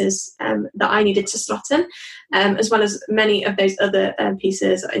those pieces that I needed to slot in, as well as many of those other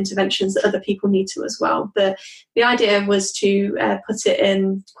pieces or interventions that other people need to as well. But the idea was to put it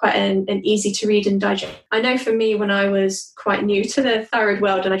in quite an easy to read and digest. I know for me, when I was quite new to the thyroid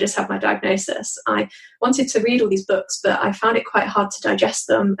world and I just had my diagnosis, I wanted to read all these books, but I found it quite hard to digest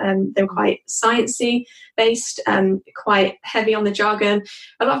them. They were quite sciencey based, quite heavy on the jargon.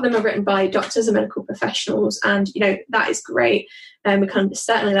 A lot of them are written by doctors and medical professionals, and that is great. We can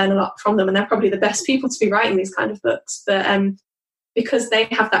certainly learn a lot from them, and they're probably the best people to be writing these kind of books. But because they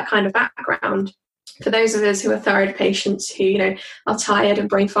have that kind of background, for those of us who are thyroid patients who, are tired and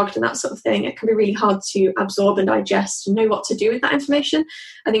brain fogged and that sort of thing, it can be really hard to absorb and digest and know what to do with that information.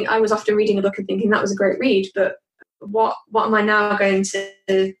 I think I was often reading a book and thinking that was a great read, but what am I now going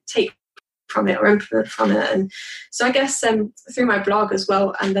to take from it or implement from it? And so I guess through my blog as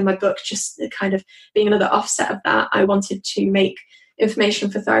well, and then my book, just kind of being another offset of that, I wanted to make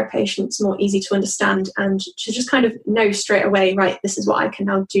information for thyroid patients more easy to understand and to just kind of know straight away, right, this is what I can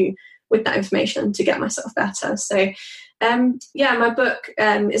now do with that information to get myself better. So my book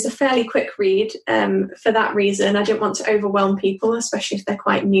is a fairly quick read for that reason. I didn't want to overwhelm people, especially if they're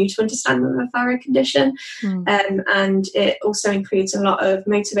quite new to understanding the thyroid condition. And it also includes a lot of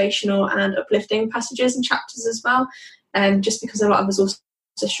motivational and uplifting passages and chapters as well, just because a lot of us also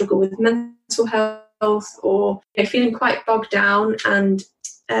struggle with mental health or feeling quite bogged down and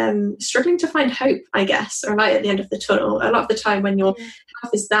struggling to find hope, I guess, or light at the end of the tunnel. A lot of the time when your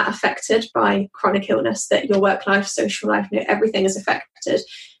health is that affected by chronic illness that your work life, social life, everything is affected,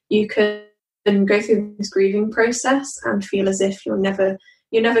 you can go through this grieving process and feel as if you're never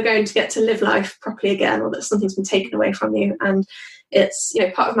going to get to live life properly again, or that something's been taken away from you. And it's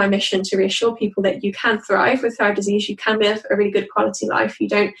part of my mission to reassure people that you can thrive with thyroid disease. You can live a really good quality life. You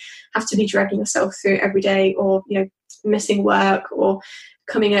don't have to be dragging yourself through every day, or missing work, or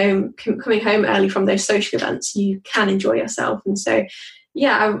coming home early from those social events. You can enjoy yourself. And so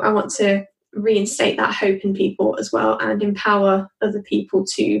I want to reinstate that hope in people as well, and empower other people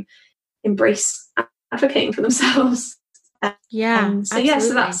to embrace advocating for themselves. So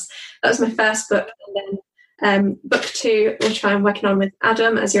that was my first book. And then book 2, which I'm working on with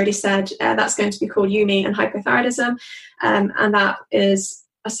Adam, as you already said, that's going to be called You, Me and Hypothyroidism, and that is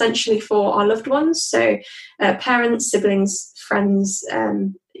essentially for our loved ones, so parents, siblings, friends,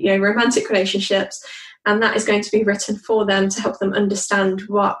 romantic relationships, and that is going to be written for them to help them understand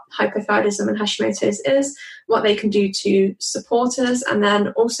what hypothyroidism and Hashimoto's is, what they can do to support us, and then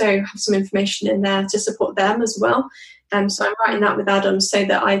also have some information in there to support them as well. So I'm writing that with Adam so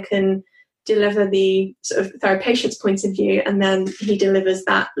that I can deliver the sort of thyroid patient's point of view, and then he delivers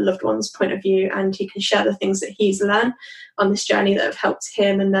that loved one's point of view, and he can share the things that he's learned on this journey that have helped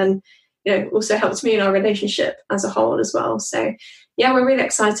him, and then also helped me in our relationship as a whole as well. So we're really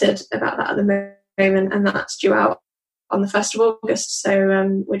excited about that at the moment, and that's due out on the 1st of August.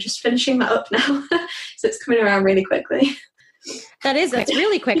 So we're just finishing that up now. So it's coming around really quickly. That's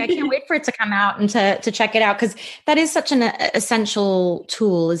really quick. I can't wait for it to come out and to check it out, because that is such an essential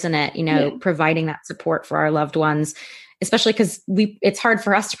tool, isn't it? Providing that support for our loved ones, especially because it's hard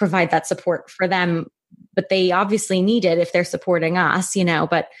for us to provide that support for them, but they obviously need it if they're supporting us,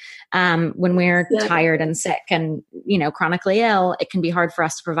 but when we're tired and sick and, chronically ill, it can be hard for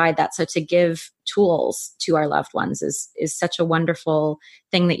us to provide that. So to give tools to our loved ones is such a wonderful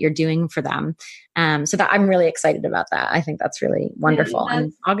thing that you're doing for them. So that I'm really excited about that. I think that's really wonderful.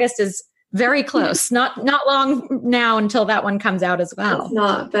 And August is very close, not long now until that one comes out as well. It's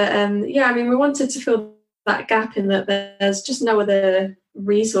not, but we wanted to fill that gap in that there's just no other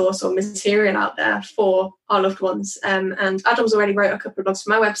resource or material out there for our loved ones, and Adam's already wrote a couple of blogs for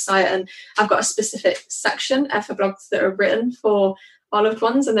my website, and I've got a specific section for blogs that are written for our loved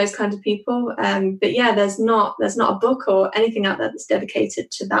ones and those kinds of people, but there's not a book or anything out there that's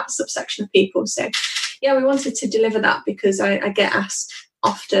dedicated to that subsection of people. So we wanted to deliver that, because I get asked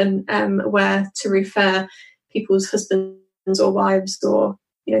often where to refer people's husbands or wives or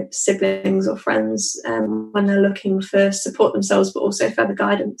siblings or friends when they're looking for support themselves, but also further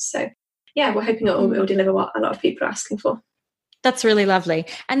guidance. So we're hoping it will deliver what a lot of people are asking for. That's really lovely.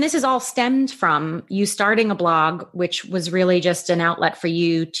 And this is all stemmed from you starting a blog, which was really just an outlet for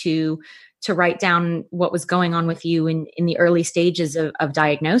you to write down what was going on with you in the early stages of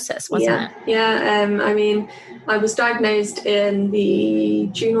diagnosis, wasn't it? Yeah. I was diagnosed in the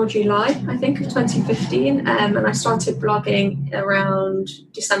June or July, I think, of 2015. And I started blogging around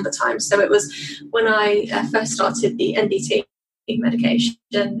December time. So it was when I first started the NDT medication.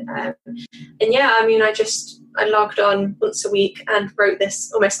 I logged on once a week and wrote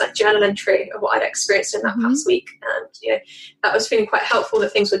this almost like journal entry of what I'd experienced in that past week. And, that was feeling quite helpful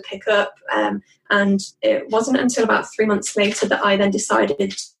that things would pick up. And it wasn't until about 3 months later that I then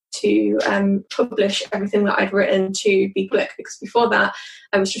decided to publish everything that I'd written to be public, because before that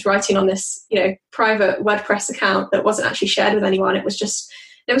I was just writing on this, private WordPress account that wasn't actually shared with anyone. It was just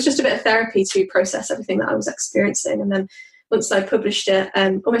a bit of therapy to process everything that I was experiencing. And then once I published it,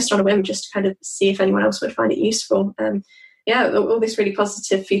 almost on a whim, just to kind of see if anyone else would find it useful. All this really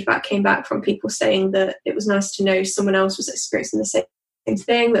positive feedback came back from people saying that it was nice to know someone else was experiencing the same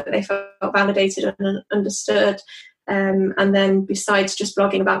thing, that they felt validated and understood. And then besides just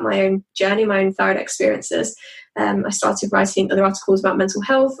blogging about my own journey, my own thyroid experiences, I started writing other articles about mental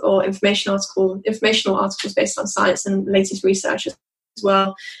health or informational articles based on science and latest research as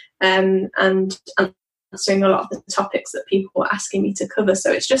well, and answering a lot of the topics that people were asking me to cover.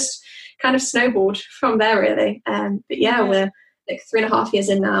 So it's just kind of snowballed from there, really. But yeah, we're like 3.5 years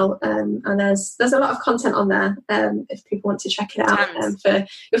in now, and there's a lot of content on there if people want to check it out for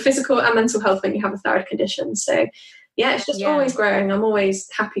your physical and mental health when you have a thyroid condition. So yeah, it's just always growing. I'm always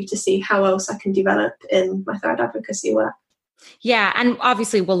happy to see how else I can develop in my thyroid advocacy work. Yeah. And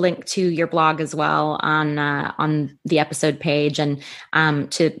obviously we'll link to your blog as well on the episode page, and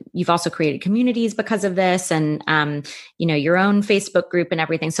you've also created communities because of this, and your own Facebook group and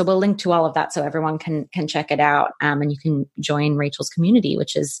everything. So we'll link to all of that so everyone can check it out. And you can join Rachel's community,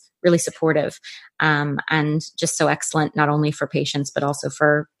 which is really supportive, and just so excellent, not only for patients, but also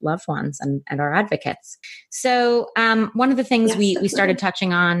for loved ones and our advocates. So one of the things we started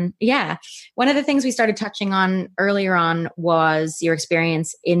touching on, earlier on was your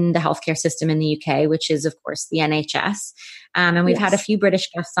experience in the healthcare system in the UK, which is, of course, the NHS. And we've had a few British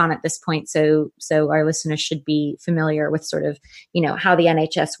guests on at this point. So our listeners should be familiar with sort of, how the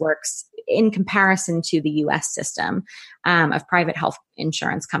NHS works in comparison to the US system of private health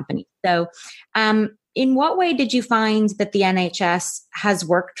insurance companies. So in what way did you find that the NHS has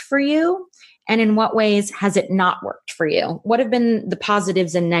worked for you? And in what ways has it not worked for you? What have been the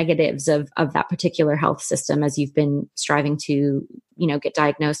positives and negatives of that particular health system as you've been striving to, get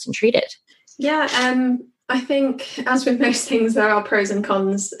diagnosed and treated? Yeah, I think as with most things, there are pros and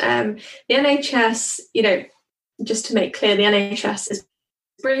cons. The NHS, just to make clear, the NHS is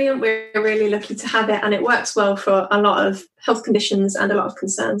brilliant. We're really lucky to have it, and it works well for a lot of health conditions and a lot of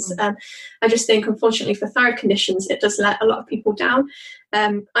concerns. I just think, unfortunately, for thyroid conditions, it does let a lot of people down.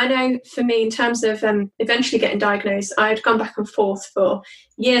 I know for me, in terms of eventually getting diagnosed, I had gone back and forth for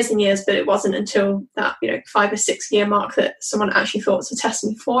years and years, but it wasn't until that 5 or 6 year mark that someone actually thought to test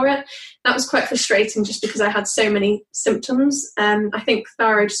me for it. That was quite frustrating, just because I had so many symptoms. I think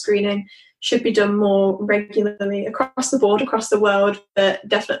thyroid screening should be done more regularly across the board, across the world, but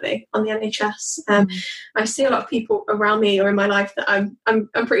definitely on the NHS. I see a lot of people around me or in my life that I'm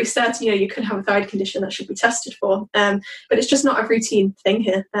pretty certain, you could have a thyroid condition that should be tested for, but it's just not a routine thing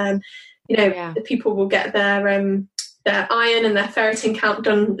here. The people will get their iron and their ferritin count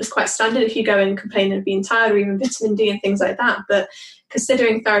done as quite standard if you go in and complain of being tired, or even vitamin D and things like that. But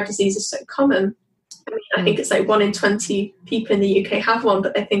considering thyroid disease is so common, I think it's like 1 in 20 people in the UK have one,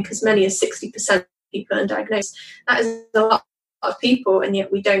 but I think as many as 60% of people are undiagnosed. That is a lot of people, and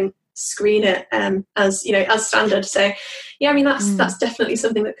yet we don't screen it as standard. So that's definitely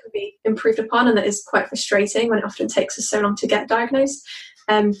something that can be improved upon, and that is quite frustrating when it often takes us so long to get diagnosed.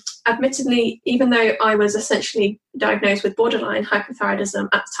 Admittedly, even though I was essentially diagnosed with borderline hypothyroidism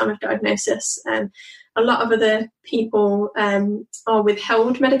at the time of diagnosis, a lot of other people are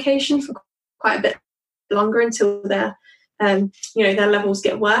withheld medication for quite a bit longer until their levels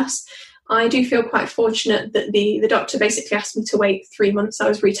get worse. I do feel quite fortunate that the doctor basically asked me to wait 3 months. I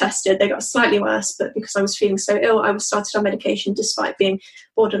was retested. They got slightly worse, but because I was feeling so ill, I was started on medication despite being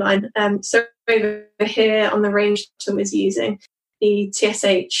borderline. So over here on the range I was using, the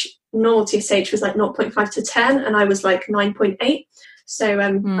normal TSH was like 0.5 to 10, and I was like 9.8. So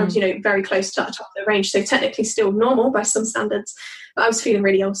I was, very close to the top of the range. So technically still normal by some standards, but I was feeling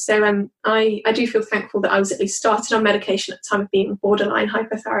really ill. So I do feel thankful that I was at least started on medication at the time of being borderline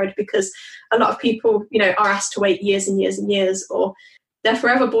hypothyroid, because a lot of people, are asked to wait years and years and years, or they're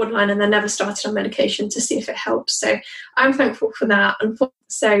forever borderline and they're never started on medication to see if it helps. So I'm thankful for that. And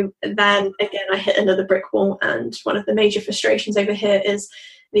so then again, I hit another brick wall, and one of the major frustrations over here is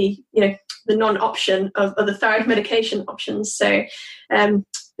the non-option of other thyroid medication options. So the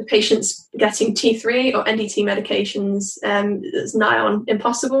patients getting T3 or NDT medications is nigh on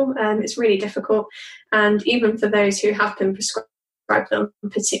impossible. It's really difficult. And even for those who have been prescribed them,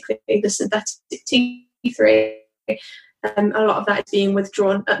 particularly the synthetic T3, a lot of that is being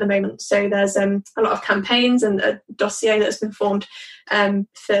withdrawn at the moment. So there's a lot of campaigns and a dossier that's been formed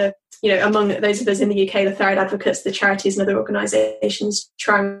for, among those of us in the UK, the thyroid advocates, the charities and other organisations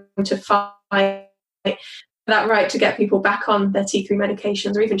trying to fight that right to get people back on their T3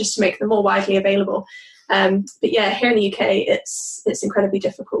 medications, or even just to make them more widely available. But yeah, here in the UK, it's incredibly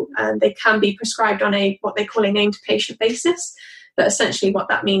difficult. They can be prescribed on what they call a named patient basis. But essentially what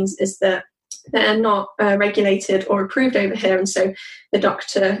that means is that they're not regulated or approved over here. And so the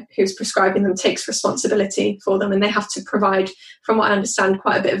doctor who's prescribing them takes responsibility for them, and they have to provide, from what I understand,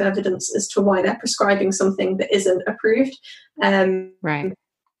 quite a bit of evidence as to why they're prescribing something that isn't approved. Right.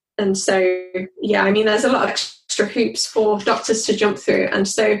 And so, there's a lot of extra extra hoops for doctors to jump through. And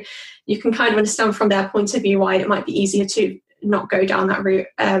so you can kind of understand from their point of view why it might be easier to not go down that route.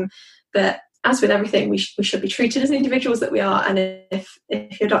 But as with everything, we should be treated as individuals that we are. And if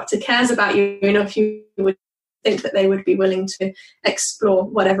your doctor cares about you enough, you would think that they would be willing to explore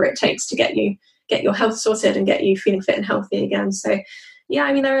whatever it takes to get your health sorted and get you feeling fit and healthy again. So yeah,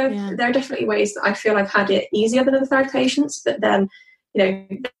 I mean, there are definitely ways that I feel I've had it easier than other thyroid patients, but then,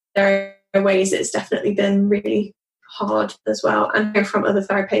 there are ways it's definitely been really hard as well. And from other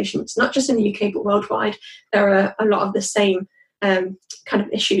thyroid patients, not just in the UK, but worldwide, there are a lot of the same kind of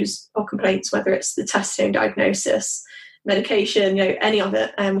issues or complaints, whether it's the testing, diagnosis, medication, any of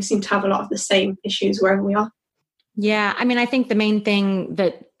it. We seem to have a lot of the same issues wherever we are. Yeah. I mean, I think the main thing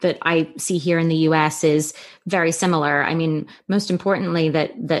that I see here in the US is very similar. I mean, most importantly,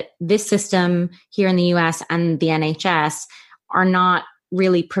 that this system here in the US and the NHS are not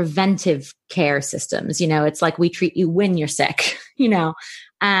really preventive care systems. It's like we treat you when you're sick,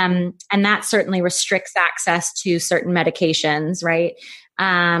 and that certainly restricts access to certain medications, right?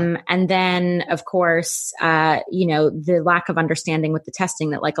 And then, of course, the lack of understanding with the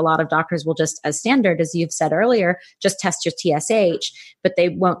testing that, like, a lot of doctors will just, as standard, as you've said earlier, just test your TSH, but they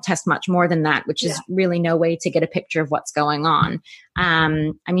won't test much more than that, which is really no way to get a picture of what's going on.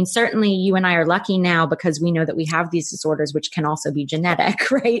 I mean, certainly you and I are lucky now because we know that we have these disorders, which can also be genetic,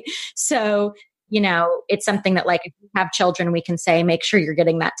 right? So, it's something that, like, if you have children, we can say, make sure you're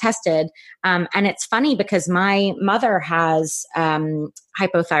getting that tested. And it's funny because my mother has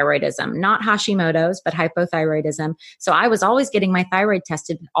hypothyroidism, not Hashimoto's, but hypothyroidism. So I was always getting my thyroid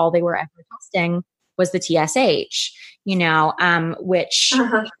tested. All they were ever testing was the TSH, which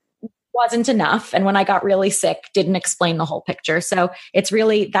wasn't enough. And when I got really sick, didn't explain the whole picture. So it's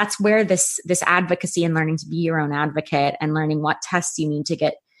really, that's where this advocacy and learning to be your own advocate and learning what tests you need to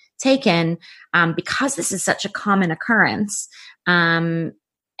get taken, because this is such a common occurrence, and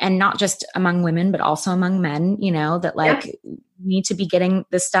not just among women, but also among men, that you need to be getting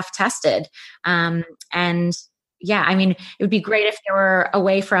this stuff tested. And yeah, I mean, it would be great if there were a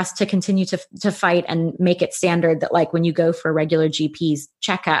way for us to continue to fight and make it standard that, like, when you go for a regular GP's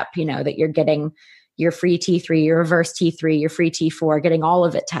checkup, that you're getting your free T3, your reverse T3, your free T4, getting all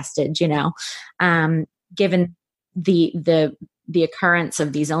of it tested, given the occurrence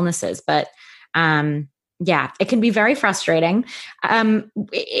of these illnesses. But it can be very frustrating.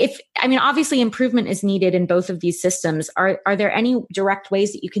 Obviously improvement is needed in both of these systems. Are there any direct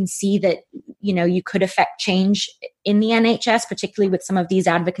ways that you can see that, you could affect change in the NHS, particularly with some of these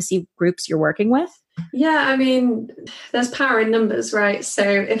advocacy groups you're working with? Yeah, I mean, there's power in numbers, right? So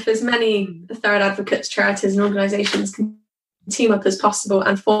if as many thyroid advocates, charities and organisations can team up as possible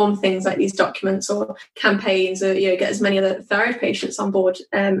and form things like these documents or campaigns, or get as many other thyroid patients on board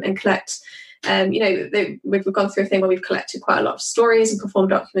and collect. We've gone through a thing where we've collected quite a lot of stories and performed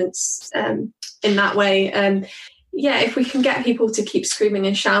documents in that way. If we can get people to keep screaming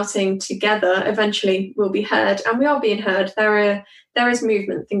and shouting together, eventually we'll be heard, and we are being heard. There is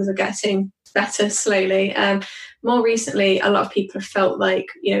movement. Things are getting better slowly. More recently, a lot of people have felt like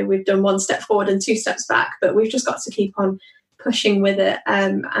we've done one step forward and two steps back, but we've just got to keep on pushing with it,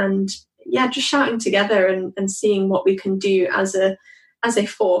 and just shouting together and seeing what we can do as a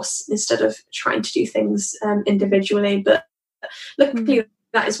force instead of trying to do things individually. But luckily,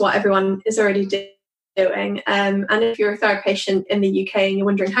 that is what everyone is already doing. And if you're a thyroid patient in the UK and you're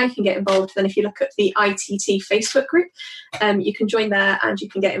wondering how you can get involved, then if you look at the ITT Facebook group, you can join there and you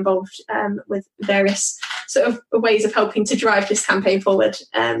can get involved with various sort of ways of helping to drive this campaign forward.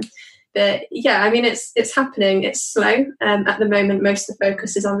 But yeah, I mean, it's happening. It's slow. At the moment, most of the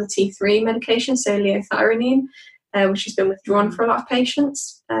focus is on the T3 medication, so liothyronine, which has been withdrawn for a lot of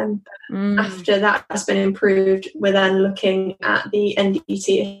patients. After that has been improved, we're then looking at the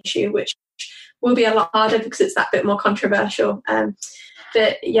NDT issue, which will be a lot harder because it's that bit more controversial.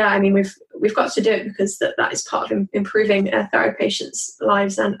 But yeah, I mean, we've got to do it because that is part of improving thyroid patients'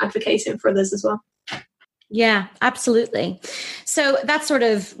 lives and advocating for others as well. Yeah, absolutely. So that sort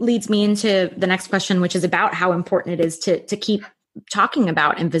of leads me into the next question, which is about how important it is to keep talking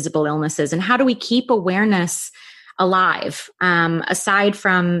about invisible illnesses, and how do we keep awareness alive, aside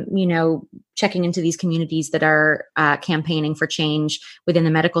from, checking into these communities that are campaigning for change within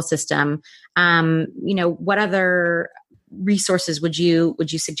the medical system. What other resources would you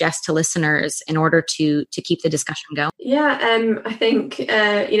suggest to listeners in order to keep the discussion going? Yeah, I think,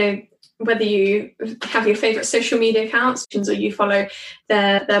 whether you have your favorite social media accounts or you follow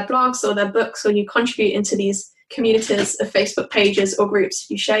their blogs or their books, or you contribute into these communities of Facebook pages or groups,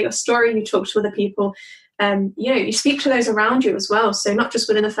 you share your story, you talk to other people, you speak to those around you as well. So not just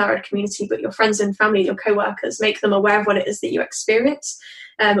within the thyroid community, but your friends and family, your co-workers, make them aware of what it is that you experience,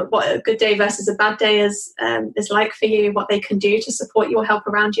 what a good day versus a bad day is like for you, what they can do to support you or help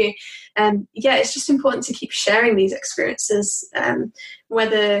around you. It's just important to keep sharing these experiences,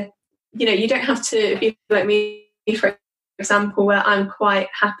 whether, you don't have to be like me, for example, where I'm quite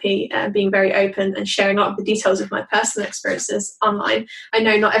happy being very open and sharing a lot of the details of my personal experiences online. I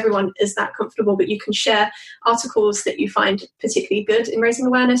know not everyone is that comfortable, but you can share articles that you find particularly good in raising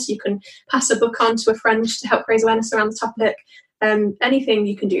awareness. You can pass a book on to a friend to help raise awareness around the topic. Anything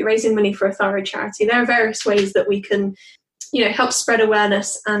you can do, raising money for a thyroid charity. There are various ways that we can, help spread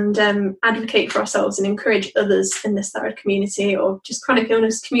awareness and advocate for ourselves and encourage others in this thyroid community, or just chronic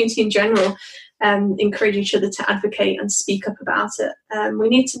illness community in general. Encourage each other to advocate and speak up about it. We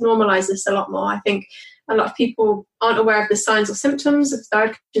need to normalise this a lot more. I think a lot of people aren't aware of the signs or symptoms of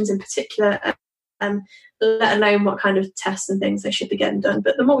thyroid conditions in particular, let alone what kind of tests and things they should be getting done.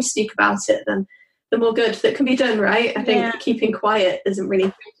 But the more we speak about it, then the more good that can be done, right? I think keeping quiet isn't really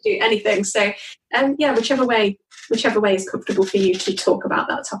going to do anything. So, whichever way is comfortable for you to talk about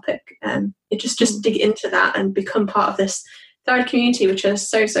that topic, just dig into that and become part of this thyroid community, which are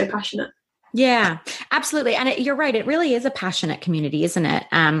so passionate. Yeah, absolutely. And you're right. It really is a passionate community, isn't it?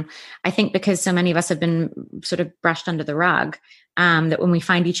 I think because so many of us have been sort of brushed under the rug, that when we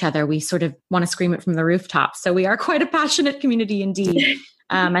find each other, we sort of want to scream it from the rooftops. So we are quite a passionate community indeed.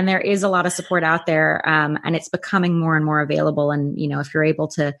 And there is a lot of support out there, and it's becoming more and more available. And, if you're able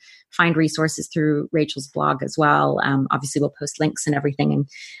to find resources through Rachel's blog as well, obviously we'll post links and everything,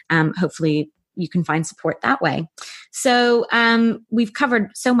 and hopefully you can find support that way. So we've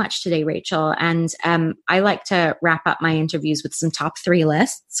covered so much today, Rachel, and I like to wrap up my interviews with some top 3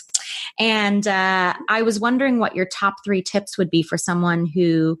 lists. And I was wondering what your top 3 tips would be for someone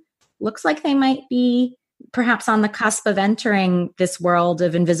who looks like they might be perhaps on the cusp of entering this world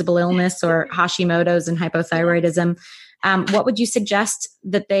of invisible illness or Hashimoto's and hypothyroidism. What would you suggest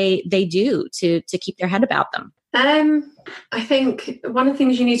that they do to keep their head about them? I think one of the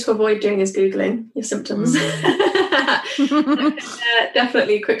things you need to avoid doing is Googling your symptoms.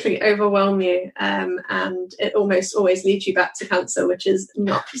 Definitely quickly overwhelm you, and it almost always leads you back to cancer, which is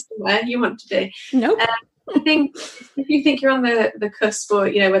not where you want to be. Nope. I think if you think you're on the cusp, or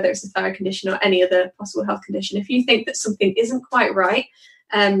whether it's a thyroid condition or any other possible health condition, if you think that something isn't quite right,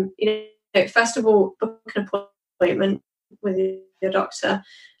 first of all, book an appointment with your doctor.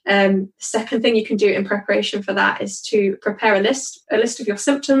 The second thing you can do in preparation for that is to prepare a list of your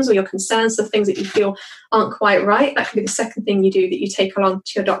symptoms or your concerns, the things that you feel aren't quite right. That can be the second thing you do, that you take along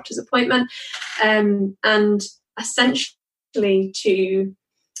to your doctor's appointment, and essentially to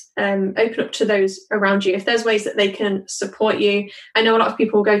open up to those around you. If there's ways that they can support you, I know a lot of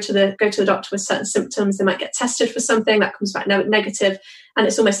people go to the doctor with certain symptoms. They might get tested for something that comes back negative, and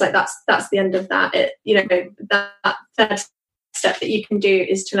it's almost like that's the end of that. That third step that you can do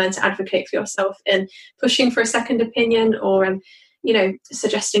is to learn to advocate for yourself in pushing for a second opinion, or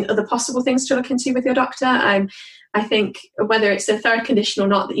suggesting other possible things to look into with your doctor. I think whether it's a thyroid condition or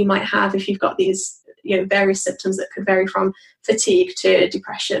not that you might have, if you've got these various symptoms that could vary from fatigue to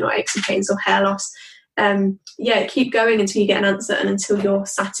depression or aches and pains or hair loss, keep going until you get an answer and until you're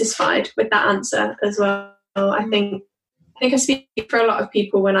satisfied with that answer as well. I think I speak for a lot of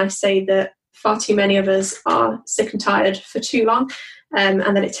people when I say that far too many of us are sick and tired for too long, and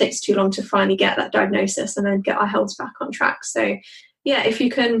that it takes too long to finally get that diagnosis and then get our health back on track. So if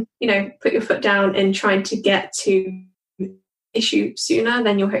you can put your foot down in trying to get to issue sooner,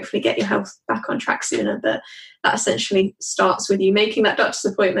 then you'll hopefully get your health back on track sooner. But that essentially starts with you making that doctor's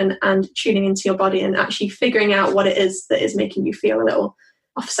appointment and tuning into your body and actually figuring out what it is that is making you feel a little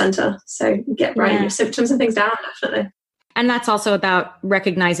off center. So get writing your symptoms and things down, definitely. And that's also about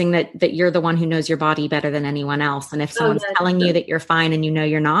recognizing that you're the one who knows your body better than anyone else. And if someone's telling you that you're fine and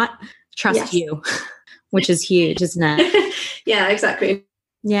you're not, trust you, which is huge, isn't it? Yeah, exactly.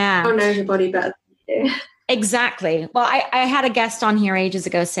 Yeah. No one knows your body better than you. Exactly. Well, I had a guest on here ages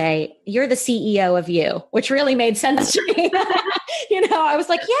ago say, you're the CEO of you, which really made sense to me. I was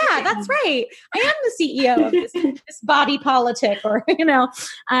like, yeah, that's right. I am the CEO of this body politic, or,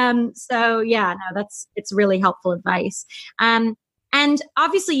 it's really helpful advice. And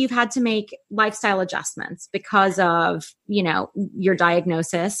obviously you've had to make lifestyle adjustments because of, your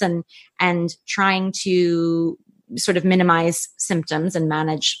diagnosis and trying to sort of minimize symptoms and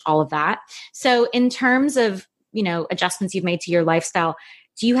manage all of that. So in terms of, adjustments you've made to your lifestyle,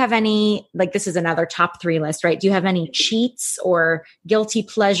 do you have any, like, this is another top 3 list, right? Do you have any cheats or guilty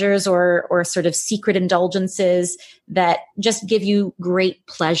pleasures or sort of secret indulgences that just give you great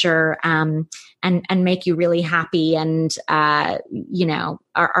pleasure, and make you really happy and, are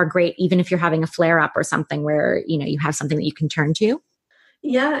great, even if you're having a flare up or something where, you have something that you can turn to?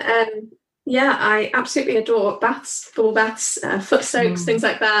 Yeah, I absolutely adore baths, bubble baths, foot soaks, things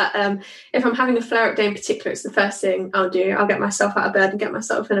like that. If I'm having a flare-up day in particular, it's the first thing I'll do. I'll get myself out of bed and get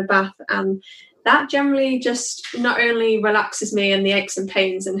myself in a bath. And that generally just not only relaxes me and the aches and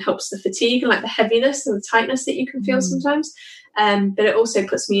pains and helps the fatigue and like the heaviness and the tightness that you can feel sometimes, but it also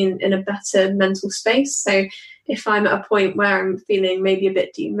puts me in a better mental space. So if I'm at a point where I'm feeling maybe a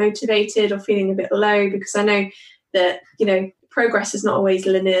bit demotivated or feeling a bit low, because I know that, progress is not always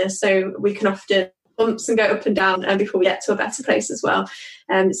linear, so we can often bumps and go up and down before we get to a better place as well.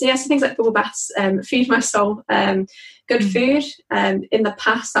 So things like bubble baths feed my soul. Good food. In the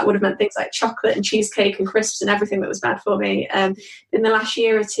past, that would have meant things like chocolate and cheesecake and crisps and everything that was bad for me. In the last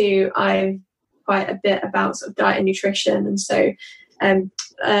year or two, I've quite a bit about sort of diet and nutrition, and so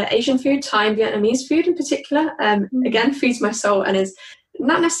Asian food, Thai and Vietnamese food in particular, again feeds my soul and is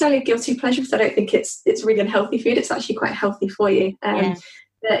not necessarily a guilty pleasure, because I don't think it's really unhealthy food. It's actually quite healthy for you. But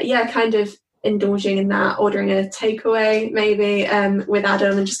kind of indulging in that, ordering a takeaway maybe with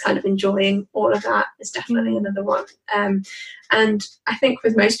Adam and just kind of enjoying all of that is definitely another one. And I think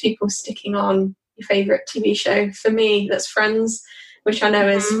with most people, sticking on your favourite TV show, for me, that's Friends, which I know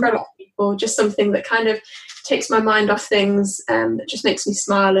is for a lot of people just something that kind of takes my mind off things, that just makes me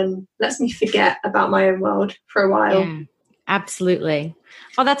smile and lets me forget about my own world for a while. Yeah, absolutely.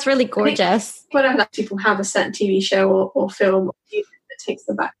 Oh, that's really gorgeous. Whatever people have a certain TV show or film that takes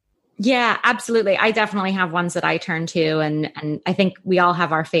them back. Yeah, absolutely. I definitely have ones that I turn to, and I think we all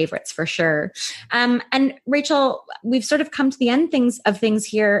have our favorites for sure. And Rachel, we've sort of come to the end of things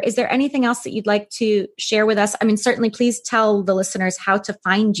here. Is there anything else that you'd like to share with us? I mean, certainly please tell the listeners how to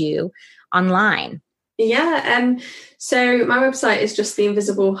find you online. Yeah, so my website is just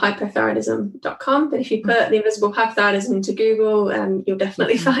theinvisiblehypothyroidism.com, but if you put the invisible hypothyroidism into Google, you'll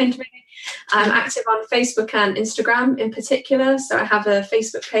definitely find me. I'm active on Facebook and Instagram in particular, so I have a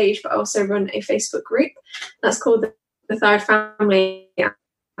Facebook page, but I also run a Facebook group that's called the Thyroid Family,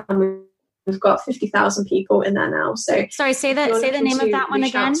 and we've got 50,000 people in there now. So sorry, say the name of that one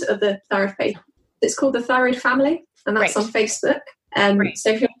again. Of the Thyroid page, it's called the Thyroid Family, and that's on Facebook.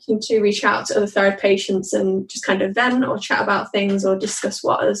 So if you're looking to reach out to other thyroid patients and just kind of vent or chat about things or discuss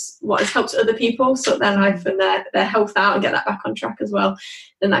what has helped other people sort their life and their health out and get that back on track as well,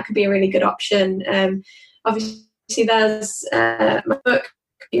 then that could be a really good option. Obviously there's my book,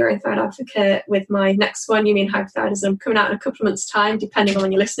 You're a Thyroid Advocate, with my next one, You Mean Hypothyroidism, coming out in a couple of months' time. Depending on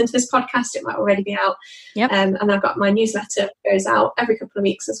when you're listening to this podcast, it might already be out. Yep. And I've got my newsletter that goes out every couple of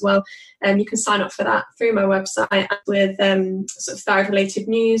weeks as well. You can sign up for that through my website with sort of thyroid-related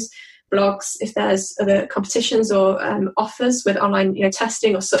news, blogs, if there's other competitions or offers with online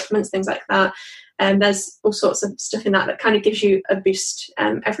testing or supplements, things like that. There's all sorts of stuff in that kind of gives you a boost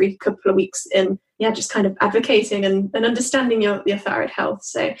every couple of weeks in just kind of advocating and understanding your thyroid health.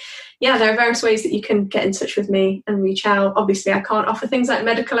 So there are various ways that you can get in touch with me and reach out. Obviously I can't offer things like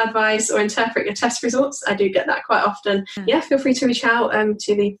medical advice or interpret your test results. I do get that quite often. Feel free to reach out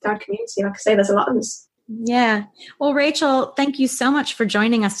to the thyroid community. Like I say, there's a lot of us. Yeah. Well, Rachel, thank you so much for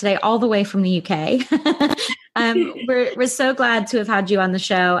joining us today, all the way from the UK. We're so glad to have had you on the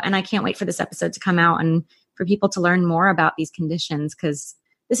show, and I can't wait for this episode to come out and for people to learn more about these conditions, because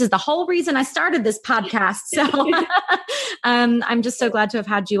this is the whole reason I started this podcast. So I'm just so glad to have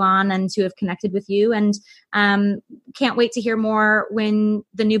had you on and to have connected with you, and can't wait to hear more when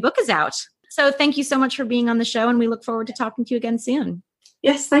the new book is out. So thank you so much for being on the show, and we look forward to talking to you again soon.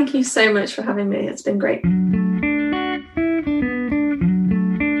 Yes, thank you so much for having me. It's been great.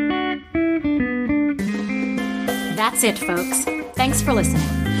 That's it, folks. Thanks for listening.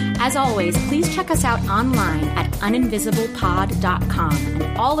 As always, please check us out online at uninvisiblepod.com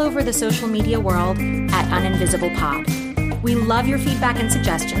and all over the social media world at uninvisiblepod. We love your feedback and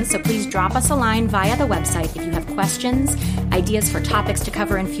suggestions, so please drop us a line via the website if you have questions, ideas for topics to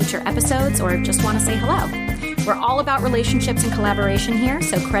cover in future episodes, or just want to say hello. We're all about relationships and collaboration here,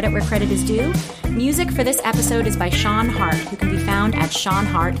 so credit where credit is due. Music for this episode is by Sean Hart, who can be found at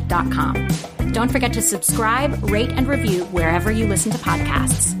seanhart.com. Don't forget to subscribe, rate, and review wherever you listen to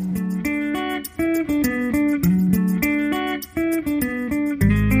podcasts.